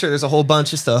 software? I'm sure there's a whole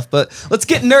bunch of stuff, but let's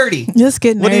get nerdy. Let's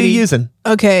get nerdy. What are you using?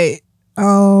 Okay.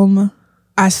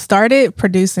 I started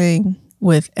producing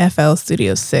with FL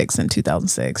Studio 6 in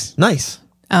 2006. Nice.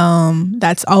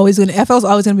 FL's always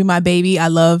gonna be my baby. I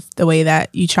love the way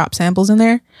that you chop samples in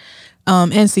there,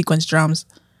 and sequence drums.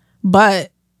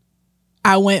 But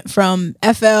I went from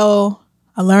FL.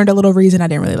 I learned a little Reason. I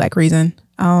didn't really like Reason.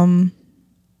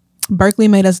 Berkeley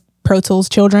made us Pro Tools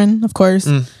children, of course.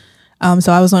 So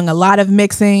I was doing a lot of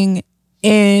mixing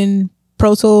in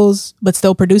Pro Tools, but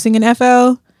still producing in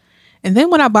FL. And then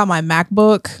when I bought my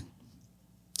MacBook,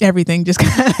 everything just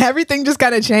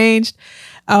kind of changed.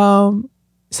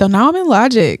 So now I'm in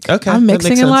Logic. Okay, I'm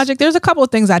mixing in Logic. There's a couple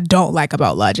of things I don't like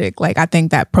about Logic. Like, I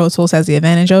think that Pro Tools has the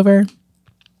advantage over.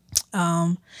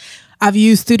 I've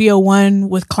used Studio One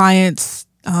with clients.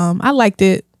 I liked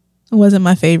it. It wasn't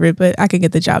my favorite, but I could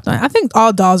get the job done. I think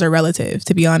all DAWs are relative,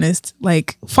 to be honest.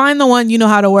 Like, find the one you know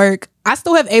how to work. I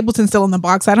still have Ableton still in the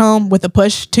box at home with the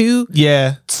push too.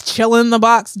 Yeah. It's chilling in the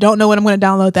box. Don't know when I'm going to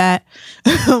download that.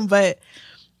 But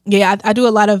yeah, I do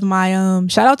a lot of my,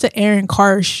 shout out to Aaron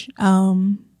Karsh.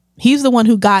 He's the one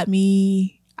who got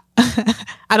me.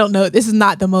 I don't know. This is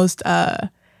not the most,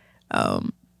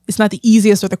 it's not the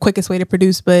easiest or the quickest way to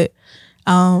produce, but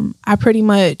I pretty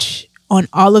much, on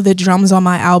all of the drums on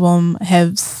my album,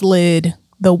 have slid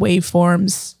the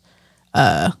waveforms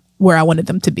where I wanted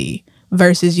them to be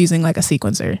versus using like a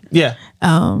sequencer. Yeah.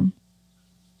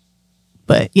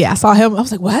 But yeah, I saw him. I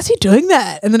was like, why is he doing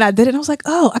that? And then I did it. And I was like,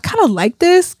 oh, I kind of like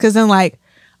this. Because then, like,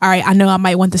 all right, I know I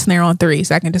might want the snare on 3,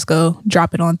 so I can just go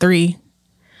drop it on 3.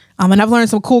 And I've learned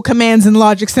some cool commands in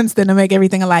Logic since then to make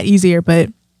everything a lot easier.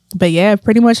 But yeah,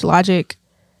 pretty much Logic.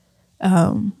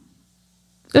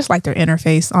 Just like their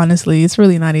interface, honestly. It's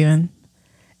really not even.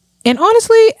 And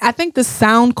honestly, I think the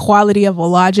sound quality of a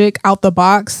Logic out the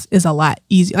box is a lot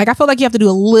easier. Like, I feel like you have to do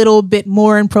a little bit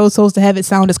more in Pro Tools to have it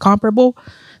sound as comparable.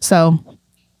 So,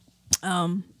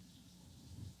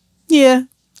 Yeah.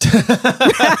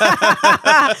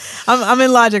 I'm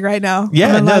in Logic right now.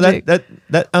 Yeah, no, Logic.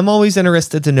 that I'm always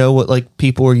interested to know what like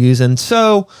people are using.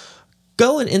 So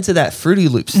going into that Fruity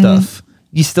Loop stuff,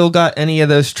 you still got any of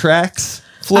those tracks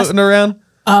floating around?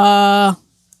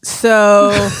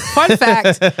 So fun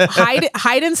fact,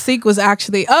 Hide and Seek was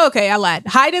actually, I lied.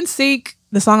 Hide and Seek,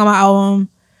 the song on my album,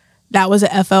 that was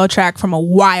a FL track from a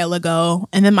while ago.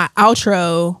 And then my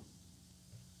outro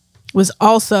was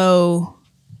also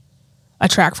a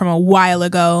track from a while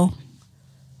ago.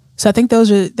 So I think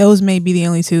those may be the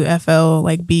only two FL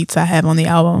like beats I have on the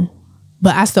album.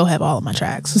 But I still have all of my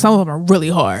tracks. So some of them are really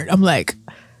hard. I'm like,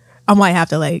 I might have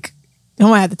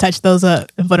to touch those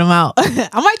up and put them out.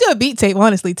 I might do a beat tape,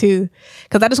 honestly, too.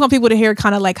 Because I just want people to hear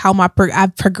kind of like how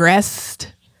I've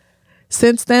progressed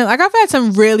since then. Like I've had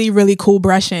some really, really cool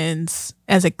brush-ins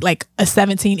as a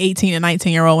 17, 18, and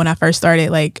 19-year-old when I first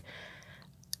started. Like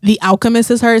The Alchemist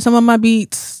has heard some of my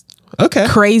beats. Okay.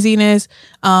 Craziness.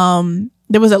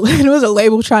 There was a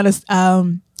label trying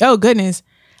to, oh goodness.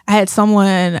 I had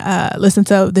someone listen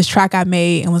to this track I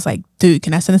made and was like, dude,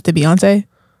 can I send this to Beyonce?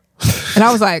 And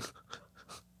I was like,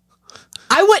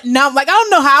 I went numb. Like, I don't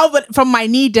know how, but from my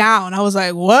knee down, I was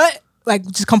like, what? Like,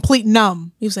 just complete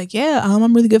numb. He was like, yeah,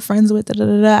 I'm really good friends with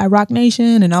at Rock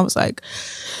Nation. And I was like,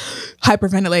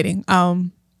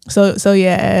 hyperventilating. So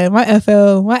yeah, my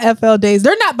FL days,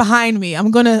 they're not behind me.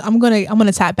 I'm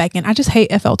gonna tap back in. I just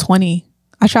hate FL 20.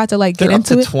 I tried to like get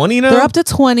into it. They're up to 20 now? They're up to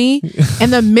 20.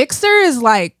 And the mixer is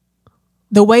like,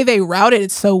 the way they route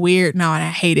it's so weird now, and I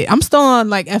hate it. I'm still on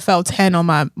like FL 10 on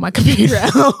my computer.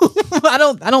 I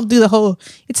don't do the whole,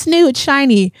 it's new, it's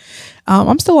shiny.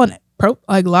 I'm still on Pro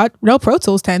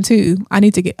Tools 10 too. I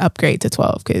need to upgrade to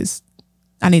 12 because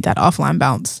I need that offline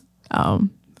bounce. I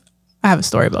have a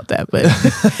story about that, but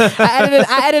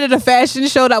I edited a fashion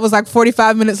show that was like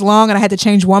 45 minutes long, and I had to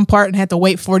change one part and had to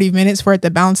wait 40 minutes for it to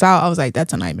bounce out. I was like,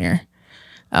 that's a nightmare.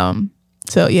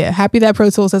 So yeah, happy that Pro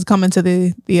Tools has come into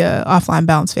the offline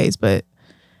bounce phase. But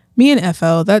me and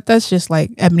FL, that's just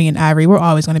like ebony and ivory. We're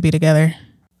always going to be together.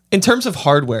 In terms of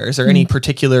hardware, is there any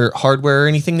particular hardware or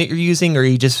anything that you're using, or are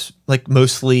you just like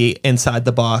mostly inside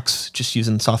the box, just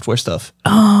using software stuff?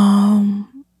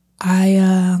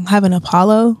 I have an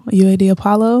Apollo, a UAD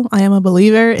Apollo. I am a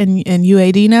believer in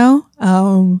UAD now.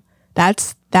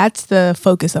 That's the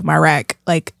focus of my rack.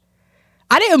 Like,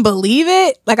 I didn't believe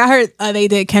it. Like, I heard they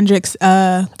did Kendrick's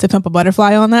To Pimp a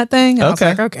Butterfly on that thing. And I was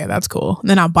like, okay, that's cool. And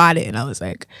then I bought it and I was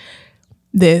like,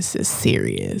 this is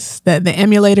serious. The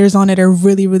emulators on it are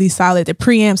really, really solid. The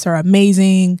preamps are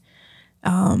amazing.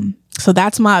 So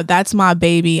that's my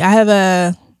baby. I have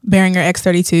a Behringer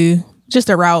X32, just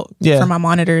a route for my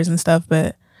monitors and stuff.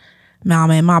 But nah,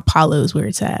 man, my Apollo is where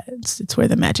it's at. It's where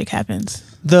the magic happens.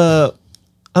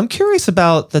 I'm curious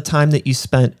about the time that you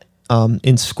spent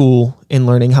in school in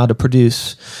learning how to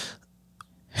produce.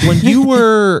 When you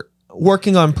were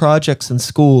working on projects in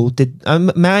school, I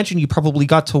imagine you probably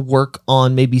got to work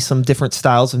on maybe some different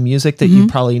styles of music that you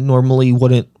probably normally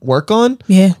wouldn't work on.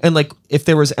 Yeah. And like, if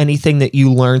there was anything that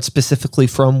you learned specifically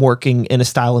from working in a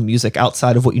style of music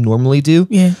outside of what you normally do,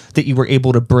 that you were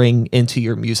able to bring into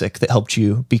your music that helped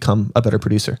you become a better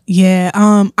producer. Yeah.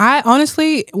 I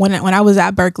honestly, when I was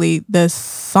at Berklee, the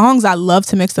songs I love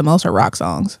to mix the most are rock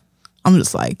songs. I'm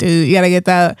just like, dude, you gotta get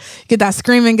that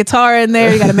screaming guitar in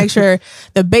there. You gotta make sure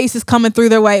the bass is coming through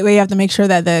the right way. You have to make sure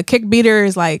that the kick beater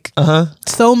is like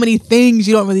so many things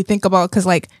you don't really think about. Cause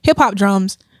like hip hop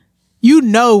drums, you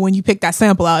know when you pick that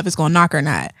sample out if it's gonna knock or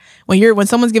not. When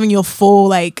someone's giving you a full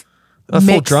like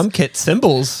full drum kit,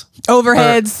 cymbals,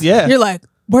 overheads, you're like,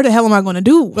 where the hell am I gonna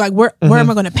do? Like where am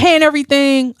I gonna pan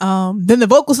everything? Then the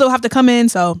vocals still have to come in.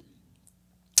 So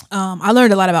I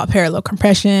learned a lot about parallel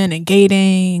compression and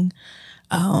gating,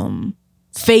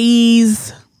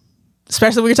 phase,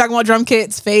 especially when you're talking about drum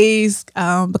kits, phase,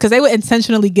 because they would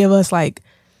intentionally give us like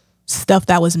stuff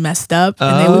that was messed up,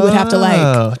 and then we would have to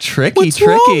like, tricky,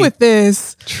 wrong with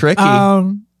this? Tricky.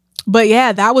 But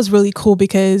yeah, that was really cool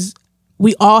because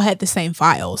we all had the same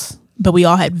files, but we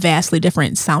all had vastly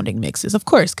different sounding mixes, of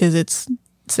course, because it's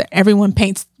everyone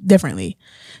paints differently.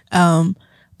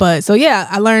 But so yeah,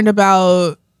 I learned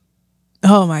about.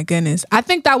 Oh my goodness. I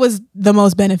think that was the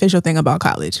most beneficial thing about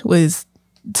college was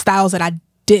styles that I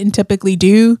didn't typically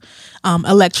do.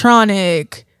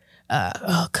 Electronic,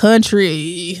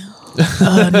 country,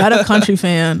 not a country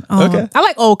fan. I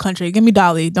like old country. Give me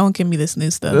Dolly. Don't give me this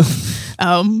new stuff.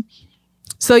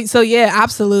 So yeah,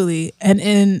 absolutely.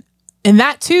 And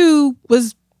that too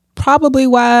was probably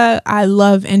why I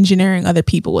love engineering other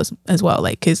people as well.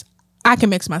 Like, cause I can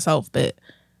mix myself, but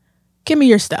give me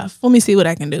your stuff. Let me see what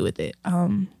I can do with it.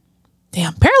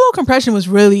 Damn, parallel compression was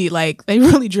really like, they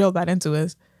really drilled that into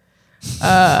us.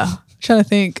 Trying to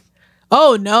think.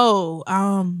 Oh no,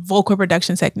 vocal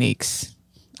production techniques.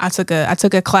 I took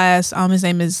a class. His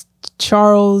name is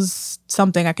Charles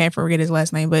something. I can't forget his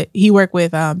last name, but he worked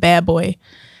with Bad Boy,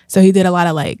 so he did a lot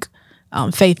of like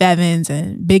Faith Evans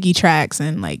and Biggie tracks,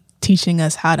 and like teaching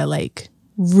us how to like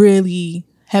really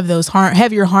have those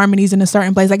have your harmonies in a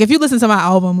certain place. Like if you listen to my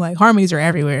album, like harmonies are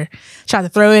everywhere. Try to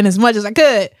throw in as much as I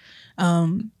could.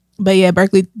 But yeah,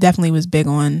 Berklee definitely was big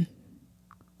on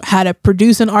how to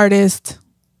produce an artist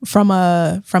from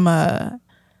an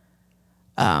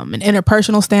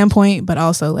interpersonal standpoint, but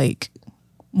also like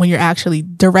when you're actually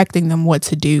directing them what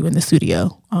to do in the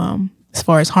studio, as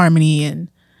far as harmony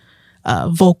and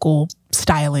vocal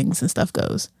stylings and stuff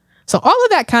goes. So all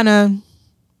of that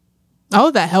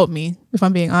helped me, if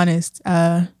I'm being honest.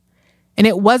 And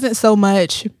it wasn't so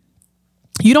much,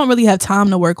 you don't really have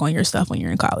time to work on your stuff when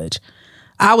you're in college.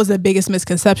 I was the biggest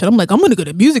misconception. I'm like, I'm going to go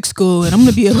to music school and I'm going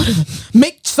to be able to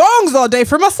make songs all day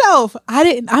for myself.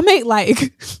 I made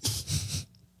like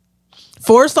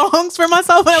 4 songs for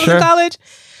myself when I was in college.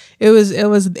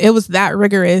 It was that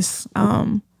rigorous.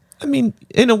 I mean,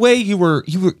 in a way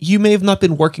you may have not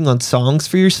been working on songs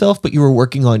for yourself, but you were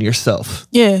working on yourself.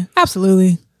 Yeah,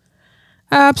 absolutely.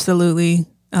 Absolutely.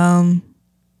 Yeah,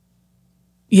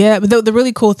 but the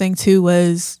really cool thing too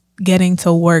was getting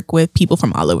to work with people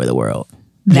from all over the world.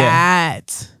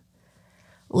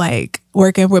 Like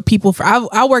working with people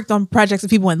I worked on projects with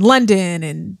people in London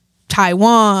and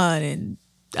Taiwan and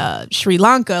Sri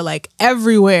Lanka, like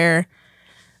everywhere.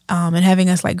 And having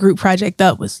us like group project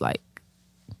up was like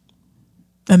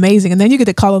amazing. And then you get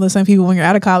to call on the same people when you're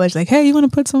out of college, like, hey, you want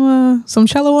to put some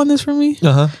cello on this for me?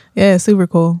 Yeah, super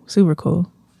cool.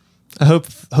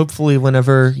 Hopefully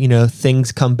whenever,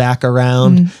 things come back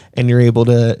around and you're able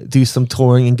to do some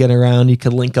touring and get around, you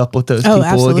can link up with those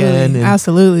people again. And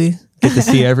absolutely. Get to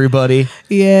see everybody.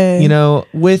 Yeah.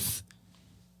 With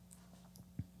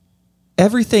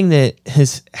everything that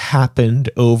has happened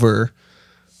over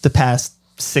the past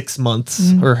 6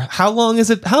 months, or how long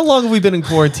is it? How long have we been in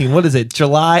quarantine? What is it?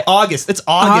 July, August. It's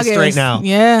August right now.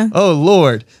 Yeah. Oh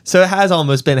Lord. So it has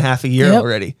almost been half a year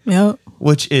already. Yep.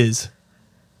 Which is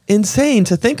insane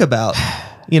to think about.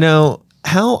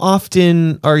 How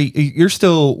often are you're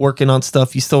still working on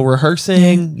stuff? You still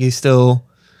rehearsing? You still?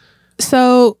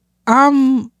 So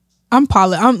I'm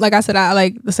like I said, I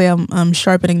like to say I'm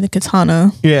sharpening the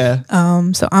katana. Yeah.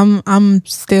 So I'm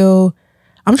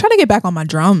trying to get back on my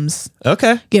drums.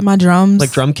 Okay. Get my drums.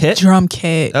 Like drum kit? Drum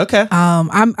kit. Okay.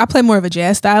 I play more of a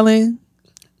jazz styling.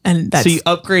 And that's, so you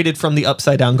upgraded from the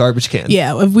upside down garbage can.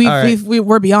 Yeah,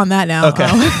 we're beyond that now. Okay.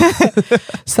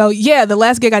 So yeah, the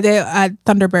last gig I did at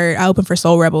Thunderbird, I opened for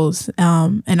Soul Rebels,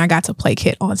 and I got to play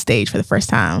kit on stage for the first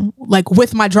time, like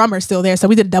with my drummer still there. So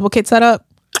we did a double kit setup.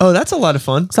 Oh, that's a lot of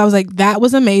fun. So I was like, that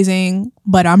was amazing,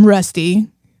 but I'm rusty.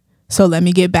 So let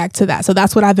me get back to that. So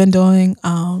that's what I've been doing.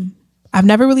 I've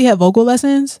never really had vocal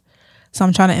lessons, so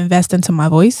I'm trying to invest into my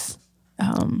voice.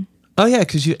 Oh yeah,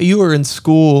 because you were in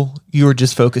school, you were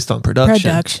just focused on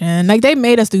production. Like they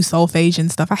made us do solfege and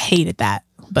stuff. I hated that,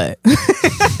 but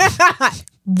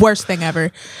worst thing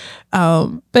ever.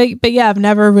 But yeah, I've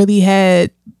never really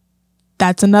had.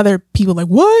 That's another people like,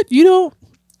 what? You don't.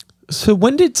 So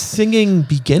when did singing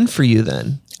begin for you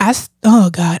then? I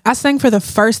sang for the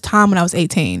first time when I was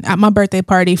 18 at my birthday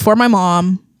party for my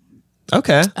mom.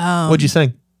 Okay. What'd you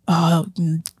sing? Oh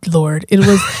Lord, it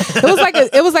was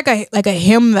like a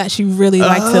hymn that she really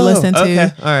liked to listen to.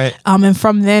 Okay, all right. And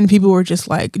from then people were just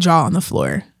like jaw on the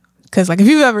floor, because like if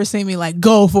you've ever seen me like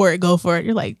go for it,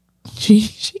 you're like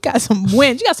she got some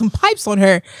wind, she got some pipes on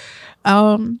her.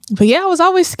 But yeah, I was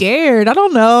always scared. I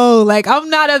don't know, like I'm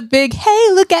not a big hey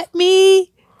look at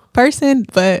me person,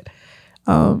 but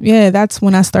yeah, that's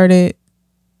when I started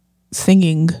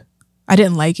singing. I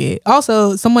didn't like it.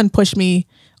 Also, someone pushed me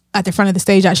at the front of the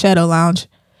stage at Shadow Lounge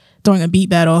during a beat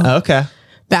battle. Okay.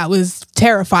 That was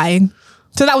terrifying.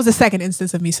 So that was the second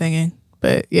instance of me singing.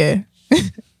 But yeah.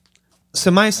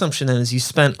 So my assumption then is you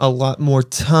spent a lot more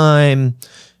time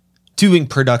doing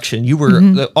production. You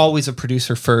were always a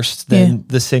producer first, then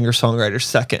the singer-songwriter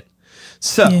second.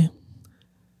 So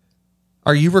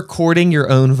are you recording your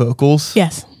own vocals?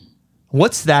 Yes.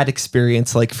 What's that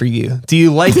experience like for you? Do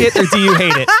you like it or do you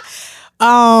hate it?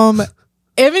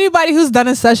 If anybody who's done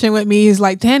a session with me is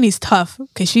like, Danny's tough,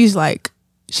 because she's going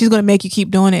to make you keep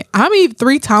doing it. I'm even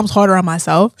 3 times harder on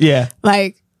myself. Yeah.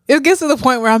 Like, it gets to the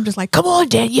point where I'm just like, come on,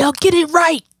 Danielle, get it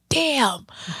right. Damn.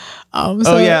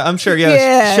 Oh, yeah, I'm sure.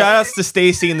 Yeah. Shout outs to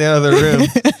Stacy in the other room.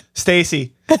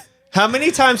 Stacy, how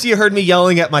many times have you heard me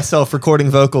yelling at myself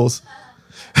recording vocals?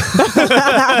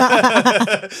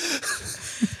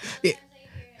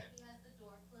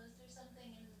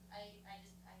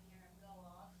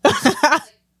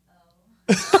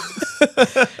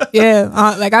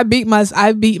 Yeah, like I beat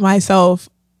myself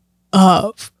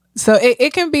up. So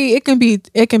it can be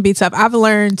tough. I've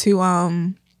learned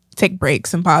to take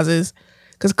breaks and pauses,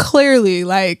 because clearly,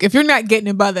 like, if you're not getting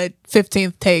it by the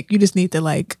 15th take, you just need to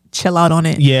like chill out on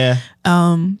it. Yeah.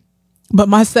 But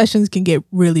my sessions can get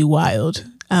really wild,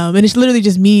 and it's literally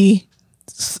just me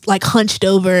like hunched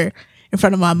over in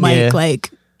front of my mic,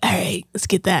 like, all right, let's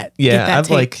get that. Yeah,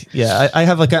 I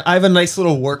have a nice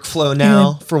little workflow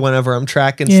now for whenever I'm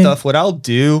tracking stuff. What I'll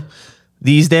do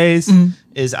these days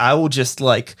is I will just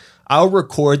like, I'll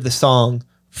record the song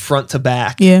front to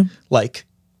back, like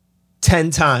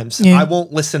 10 times. I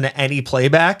won't listen to any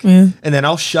playback, and then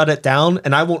I'll shut it down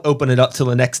and I won't open it up till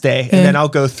the next day. And then I'll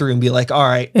go through and be like, all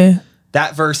right,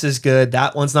 that verse is good.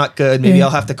 That one's not good. Maybe I'll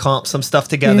have to comp some stuff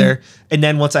together. And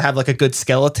then once I have like a good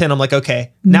skeleton, I'm like,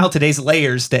 okay, now today's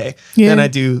layers day. Then I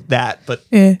do that. But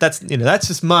that's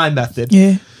just my method.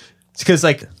 Because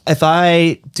like, if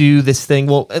I do this thing,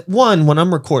 well, when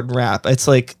I'm recording rap, it's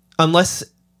like, unless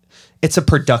it's a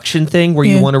production thing where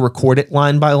you want to record it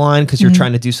line by line because you're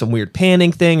trying to do some weird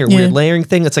panning thing or weird layering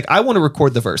thing. It's like, I want to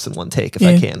record the verse in one take if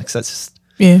I can, because that's just,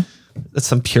 that's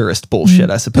some purist bullshit,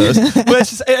 I suppose. But I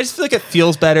just feel like it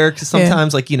feels better, because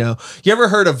sometimes, like, you ever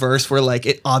heard a verse where like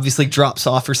it obviously drops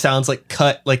off or sounds like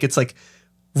cut, like it's like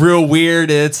real weird.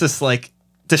 It's just like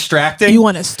distracting. You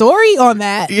want a story on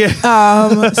that? Yeah.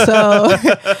 So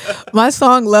my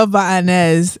song "Love" by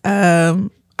Inez, I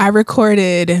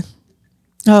recorded.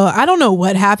 Oh, I don't know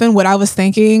what happened, what I was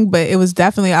thinking, but it was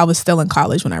definitely, I was still in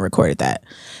college when I recorded that.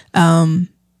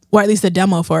 Or at least a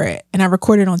demo for it. And I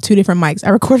recorded on 2 different mics. I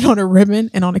recorded on a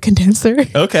ribbon and on a condenser.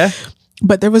 Okay.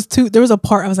 But there was a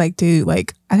part I was like, dude,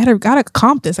 like, I gotta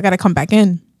comp this. I gotta come back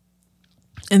in.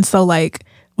 And so like,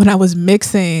 when I was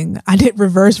mixing, I did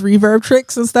reverse reverb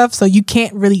tricks and stuff. So you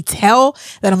can't really tell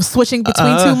that I'm switching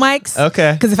between 2 mics.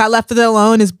 Okay. Because if I left it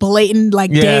alone, it's blatant,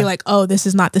 like, day, like, oh, this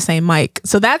is not the same mic.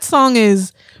 So that song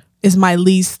is my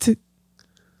least.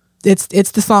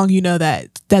 It's the song, that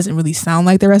doesn't really sound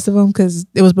like the rest of them, because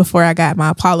it was before I got my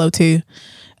Apollo 2.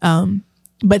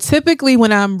 But typically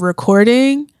when I'm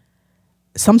recording,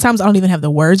 sometimes I don't even have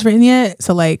the words written yet.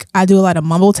 So like, I do a lot of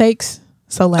mumble takes.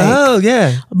 So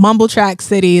like, Mumble Track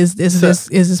City is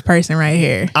this person right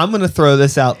here. I'm gonna throw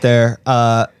this out there.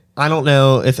 I don't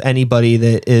know if anybody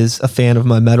that is a fan of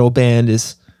my metal band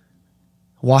is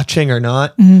watching or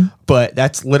not, but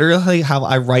that's literally how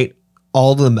I write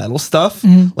all the metal stuff.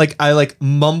 Like, I like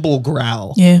mumble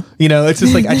growl. It's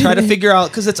just like, I try to figure out,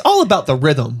 because it's all about the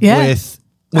rhythm with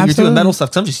when you're doing metal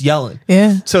stuff, because I'm just yelling.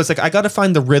 So it's like, I got to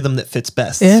find the rhythm that fits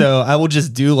best. So I will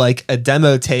just do like a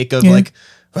demo take of like,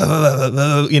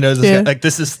 like,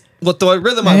 this is what the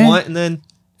rhythm I want, and then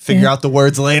figure out the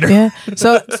words later.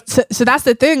 So that's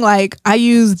the thing. Like, I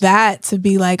use that to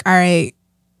be like, all right,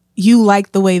 you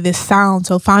like the way this sounds,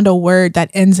 so find a word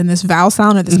that ends in this vowel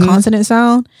sound or this consonant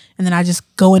sound, and then I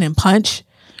just go in and punch.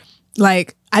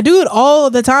 Like, I do it all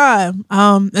the time.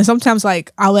 And sometimes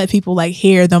like I'll let people like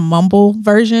hear the mumble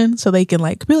version, so they can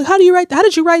like be like, how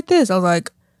did you write this? I was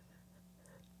like,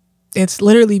 it's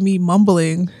literally me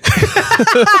mumbling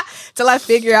till I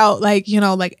figure out like,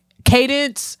 like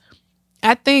cadence.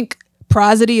 I think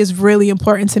prosody is really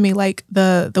important to me. Like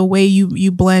the way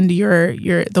you blend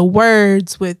the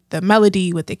words with the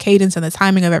melody, with the cadence and the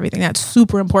timing of everything. That's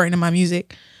super important in my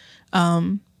music.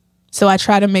 So I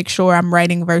try to make sure I'm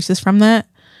writing verses from that,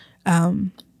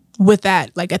 with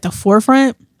that like at the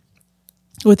forefront,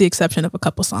 with the exception of a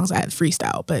couple songs I had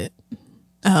freestyle, but,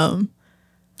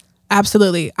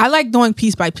 absolutely. I like doing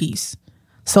piece by piece.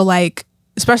 So like,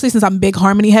 especially since I'm big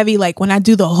harmony heavy, like when I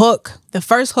do the hook, the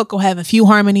first hook will have a few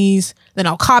harmonies, then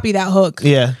I'll copy that hook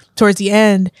towards the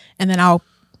end, and then I'll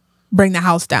bring the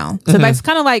house down. So that's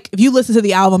kind of like, if you listen to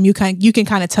the album, you can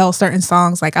kind of tell certain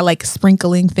songs, like I like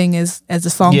sprinkling thing as the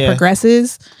song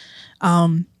progresses.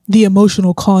 The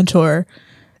emotional contour,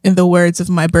 in the words of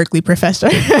my Berkeley professor.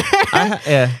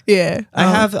 I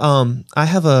have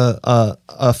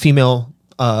a female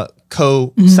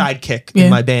sidekick in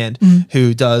my band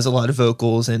who does a lot of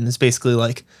vocals and is basically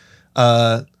like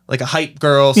a hype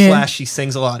girl / she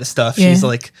sings a lot of stuff. She's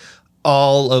like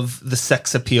all of the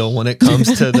sex appeal when it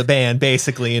comes to the band,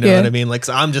 basically, you know what I mean? Like,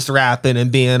 so I'm just rapping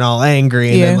and being all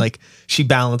angry, and then like she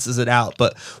balances it out.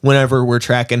 But whenever we're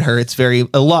tracking her, it's a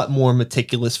lot more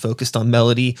meticulous, focused on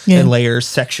melody and layers,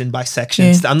 section by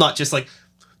section. I'm not just like,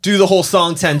 do the whole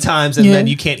song 10 times and then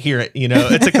you can't hear it.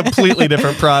 It's a completely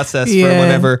different process for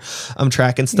whenever I'm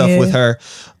tracking stuff with her.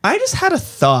 I just had a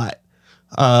thought.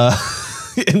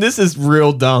 And this is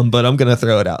real dumb, but I'm gonna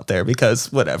throw it out there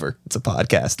because whatever, it's a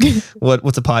podcast.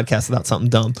 What's a podcast without something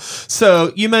dumb?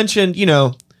 So you mentioned,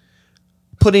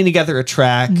 putting together a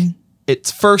track.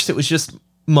 It was just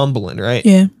mumbling, right?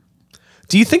 Yeah.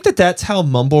 Do you think that that's how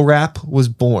mumble rap was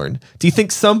born? Do you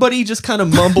think somebody just kind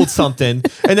of mumbled something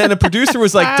and then a producer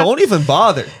was like, don't even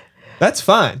bother. That's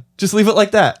fine. Just leave it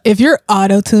like that. If your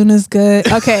auto-tune is good.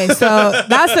 Okay, so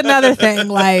that's another thing.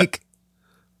 Like,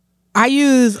 I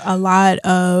use a lot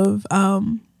of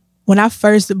when I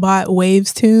first bought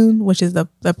Waves Tune, which is the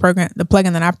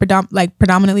plugin that I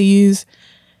predominantly use.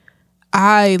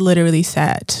 I literally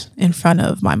sat in front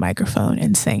of my microphone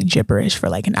and sang gibberish for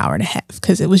like an hour and a half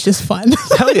because it was just fun.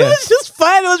 Hell yeah. It was just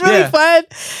fun. It was really fun.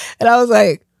 And I was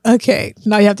like, okay,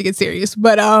 now you have to get serious.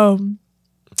 But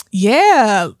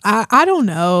yeah, I don't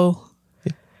know.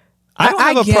 I don't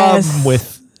have a problem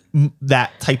with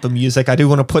that type of music. I do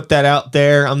want to put that out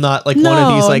there. I'm not like one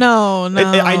of these like no.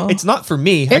 It's not for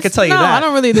me. I can tell you that. I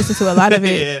don't really listen to a lot of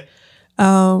it.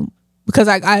 Because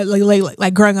I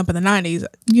like growing up in the 90s,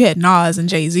 you had Nas and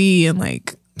Jay-Z and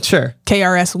like sure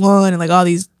KRS-One and like all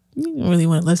these. You didn't really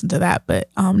want to listen to that, but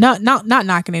not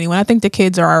knocking anyone. I think the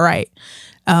kids are all right,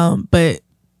 but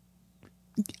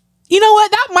you know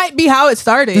what? That might be how it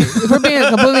started. If we're being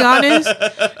completely honest,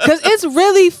 because it's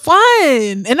really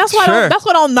fun, and that's why that's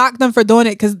what I'll knock them for doing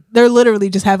it because they're literally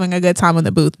just having a good time in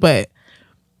the booth, but.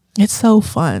 It's so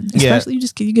fun, especially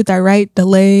you get that right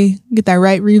delay, you get that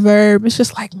right reverb. It's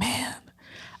just like, man,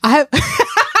 I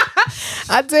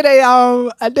did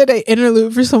a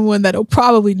interlude for someone that'll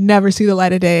probably never see the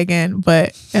light of day again,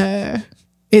 but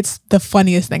it's the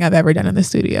funniest thing I've ever done in the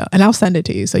studio, and I'll send it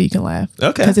to you so you can laugh.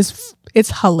 Okay, because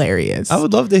it's hilarious. I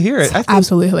would love to hear it. It's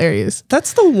absolutely hilarious.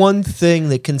 That's the one thing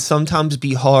that can sometimes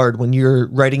be hard when you're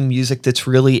writing music that's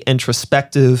really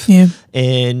introspective,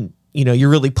 and you're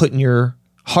really putting your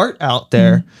heart out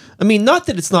there. I mean, not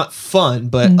that it's not fun,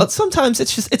 but sometimes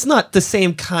it's not the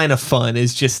same kind of fun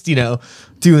as just,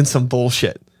 doing some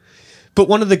bullshit. But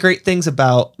one of the great things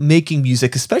about making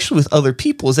music, especially with other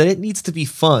people, is that it needs to be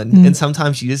fun. And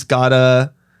sometimes you just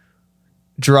gotta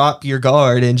drop your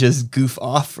guard and just goof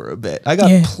off for a bit. I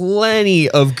got plenty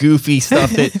of goofy stuff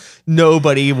that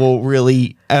nobody will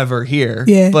really ever hear.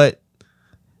 Yeah. But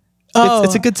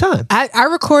it's a good time. I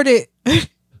recorded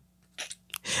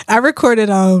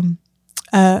the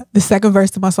second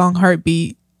verse to my song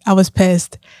Heartbeat. I was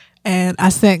pissed and I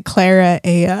sent Clara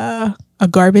a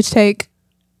garbage take,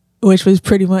 which was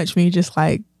pretty much me just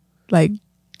like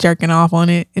jerking off on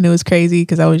it, and it was crazy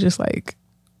because I was just like,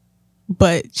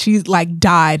 but she like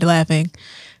died laughing.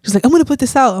 She's like, I'm gonna put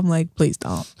this out. I'm like, please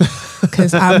don't,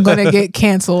 because I'm gonna get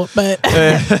canceled. But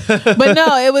no,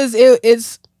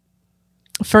 it's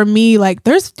for me, like,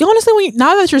 honestly,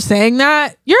 now that you're saying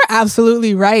that, you're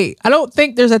absolutely right. I don't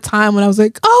think there's a time when I was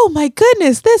like, oh my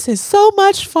goodness, this is so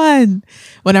much fun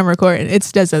when I'm recording. It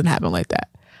just doesn't happen like that.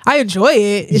 I enjoy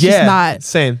it. It's just not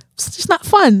same. It's just not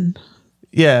fun.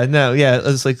 Yeah, no, yeah.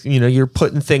 It's like, you're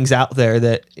putting things out there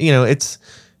that, it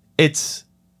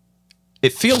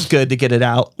feels good to get it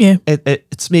out. Yeah.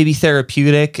 It's maybe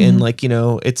therapeutic and like,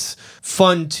 it's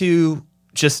fun to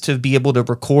just to be able to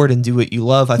record and do what you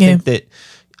love. I think that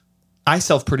I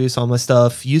self-produce all my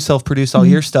stuff. You self-produce all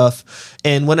your stuff.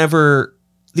 And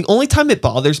the only time it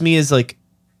bothers me is like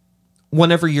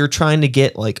whenever you're trying to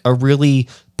get like a really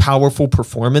powerful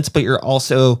performance, but you're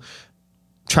also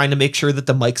trying to make sure that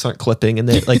the mics aren't clipping and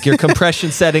that like your compression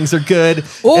settings are good.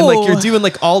 Ooh. And like you're doing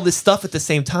like all this stuff at the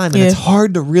same time. And it's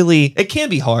hard to it can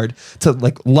be hard to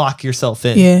like lock yourself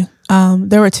in. Yeah.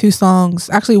 There were two songs,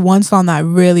 actually one song that I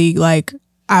really like,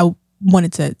 I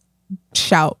wanted to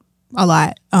shout a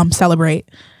lot, Celebrate.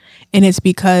 And it's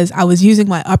because I was using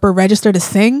my upper register to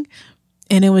sing.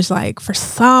 And it was like, for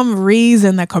some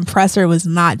reason, the compressor was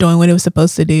not doing what it was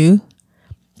supposed to do.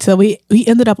 So we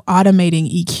ended up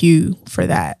automating EQ for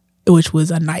that, which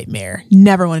was a nightmare.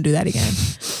 Never want to do that again.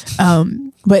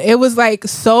 But it was like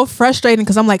so frustrating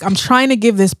because I'm like, I'm trying to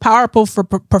give this powerful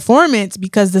performance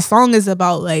because the song is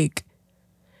about like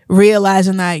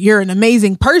realizing that you're an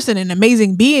amazing person, an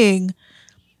amazing being.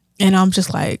 And I'm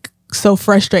just like so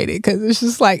frustrated because it's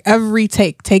just like every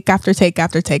take after take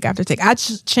after take after take. I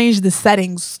just changed the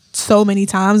settings so many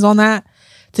times on that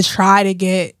to try to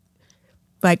get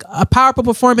like a powerful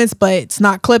performance, but it's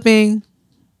not clipping.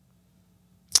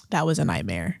 That was a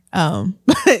nightmare.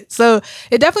 So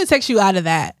it definitely takes you out of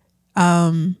that.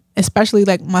 Especially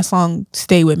like my song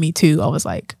Stay With Me Too. I was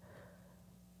like,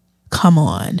 come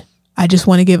on. I just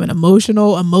want to give an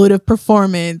emotive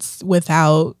performance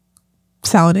without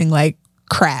sounding like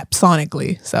crap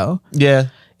sonically. So yeah,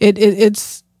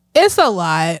 it's It's a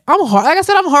lot. I'm hard. Like I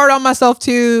said, I'm hard on myself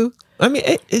too. I mean,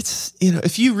 it's,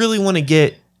 if you really want to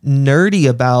get nerdy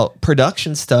about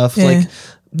production stuff, like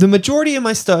the majority of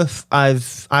my stuff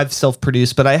I've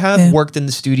self-produced, but I have worked in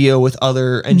the studio with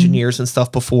other engineers and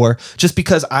stuff before, just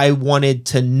because I wanted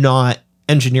to not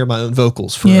engineer my own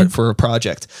vocals for a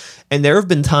project. And there have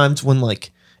been times when,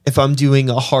 like, if I'm doing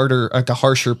a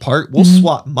harsher part, we'll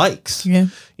swap mics. Yeah.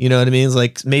 You know what I mean? It's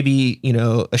like maybe,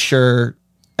 a Shure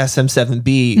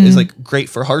SM7B is like great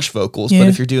for harsh vocals, but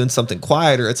if you're doing something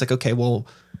quieter, it's like, okay, well,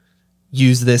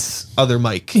 use this other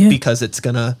mic because it's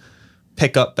gonna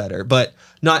pick up better. But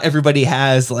not everybody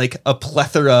has like a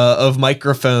plethora of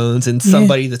microphones and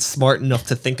somebody that's smart enough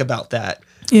to think about that.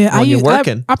 Yeah,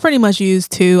 I pretty much use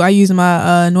two. I use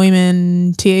my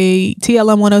Neumann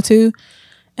TLM 102.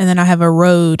 And then I have a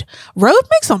Rode. Rode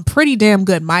makes some pretty damn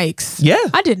good mics. Yeah.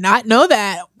 I did not know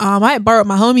that. I had borrowed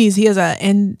my homie's. He has a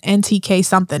NTK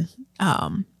something.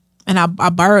 And I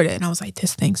borrowed it and I was like,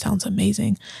 this thing sounds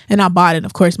amazing. And I bought it.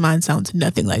 Of course, mine sounds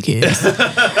nothing like his.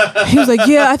 He was like,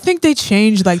 yeah, I think they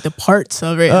changed like the parts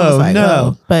of it. I was like,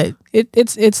 no. But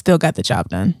it's still got the job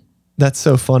done. That's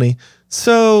so funny.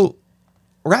 So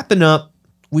wrapping up,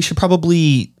 we should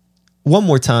probably one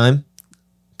more time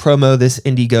promo this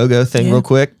Indiegogo thing real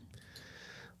quick.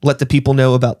 Let the people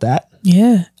know about that.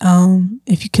 Yeah.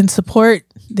 If you can support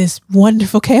this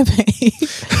wonderful campaign.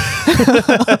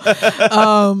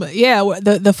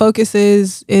 The focus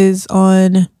is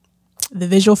on the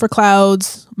visual for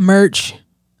clouds, merch,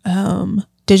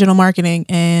 digital marketing,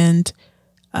 and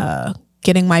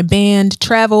getting my band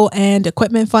travel and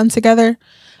equipment fund together.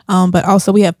 But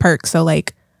also we have perks. So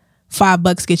like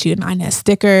 $5 gets you an iNest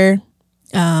sticker.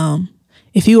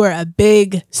 If you are a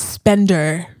big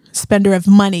spender of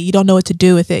money, you don't know what to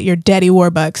do with it, your daddy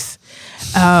Warbucks,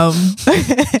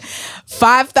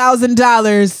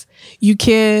 $5,000, you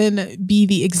can be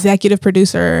the executive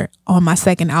producer on my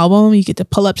second album. You get to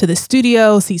pull up to the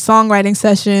studio, see songwriting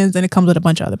sessions, and it comes with a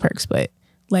bunch of other perks. But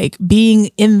like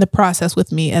being in the process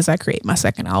with me as I create my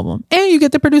second album, and you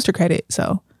get the producer credit.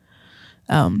 So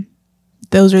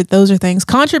those are things.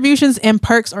 Contributions and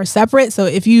perks are separate. So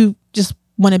if you just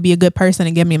want to be a good person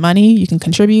and give me money, you can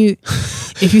contribute.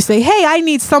 If you say, hey, I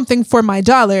need something for my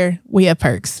 $1, we have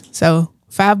perks. So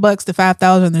 $5 to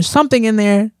 5,000, there's something in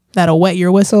there that'll wet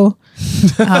your whistle.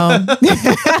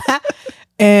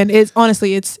 And it's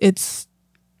honestly, it's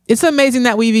amazing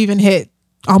that we've even hit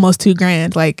almost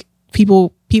 $2,000. Like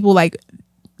people like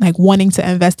wanting to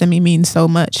invest in me means so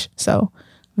much. So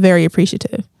very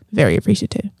appreciative.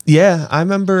 Yeah. I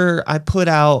remember I put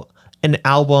out an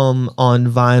album on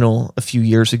vinyl a few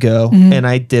years ago, and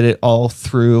I did it all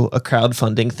through a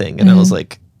crowdfunding thing. And I was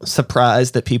like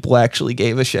surprised that people actually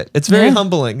gave a shit. It's very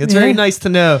humbling. It's very nice to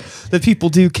know that people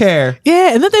do care.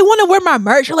 Yeah. And then they want to wear my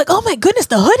merch. You're like, oh my goodness,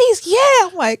 the hoodies. Yeah.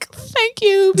 I'm like, thank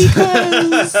you,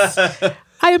 because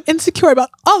I am insecure about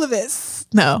all of this.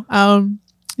 No,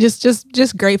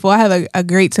 just grateful. I have a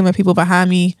great team of people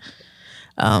behind me.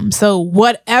 So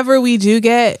whatever we do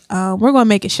get, we're going to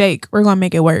make it shake. We're going to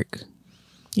make it work.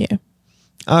 Yeah.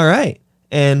 All right.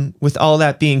 And with all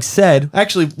that being said,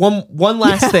 actually one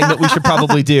last thing that we should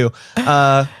probably do.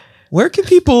 Where can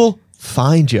people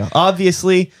find you?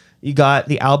 Obviously, you got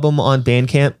the album on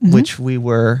Bandcamp, which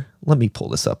let me pull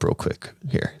this up real quick.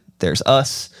 Here, there's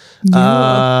us.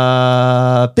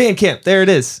 Bandcamp, there it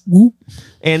is. Whoop.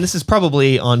 And this is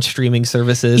probably on streaming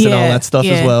services and all that stuff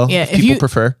as well. Yeah. If people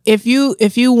prefer. If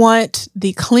you want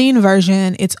the clean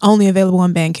version, it's only available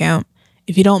on Bandcamp.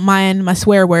 If you don't mind my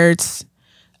swear words,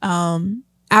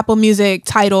 Apple Music,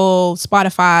 Tidal,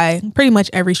 Spotify, pretty much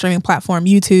every streaming platform,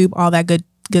 YouTube, all that good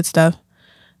stuff.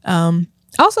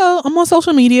 Also, I'm on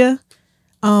social media.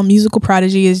 Musical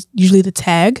Prodigy is usually the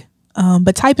tag.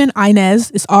 But type in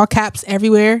Inez. It's all caps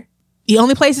everywhere. The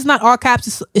only place it's not all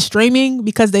caps is streaming,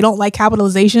 because they don't like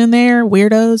capitalization there.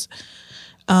 Weirdos.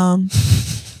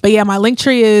 But yeah, my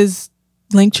Linktree is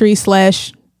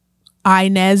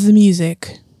Linktree/Inez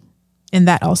Music. And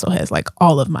that also has like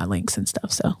all of my links and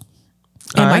stuff. So,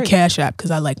 and my Cash App, because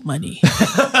I like money.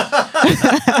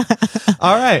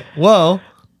 All right. Well,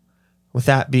 with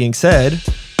that being said,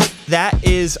 that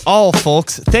is all,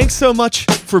 folks. Thanks so much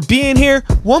for being here.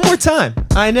 One more time,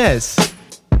 Inez,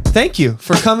 thank you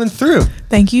for coming through.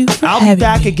 Thank you for I'll be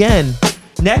back again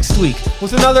next week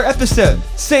with another episode.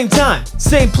 Same time,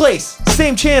 same place,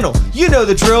 same channel. You know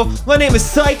the drill. My name is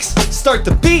Sykes. Start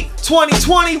the beat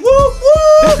 2020. Woo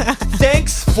woo!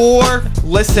 Thanks for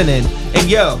listening. And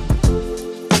yo,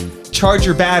 charge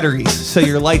your batteries so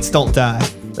your lights don't die.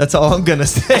 That's all I'm gonna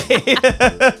say.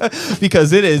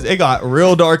 Because it got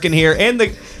real dark in here, and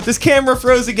this camera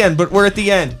froze again, but we're at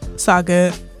the end. It's all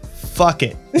good. fuck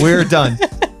it. We're done.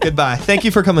 Goodbye. Thank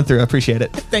you for coming through. I appreciate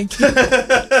it. Thank you.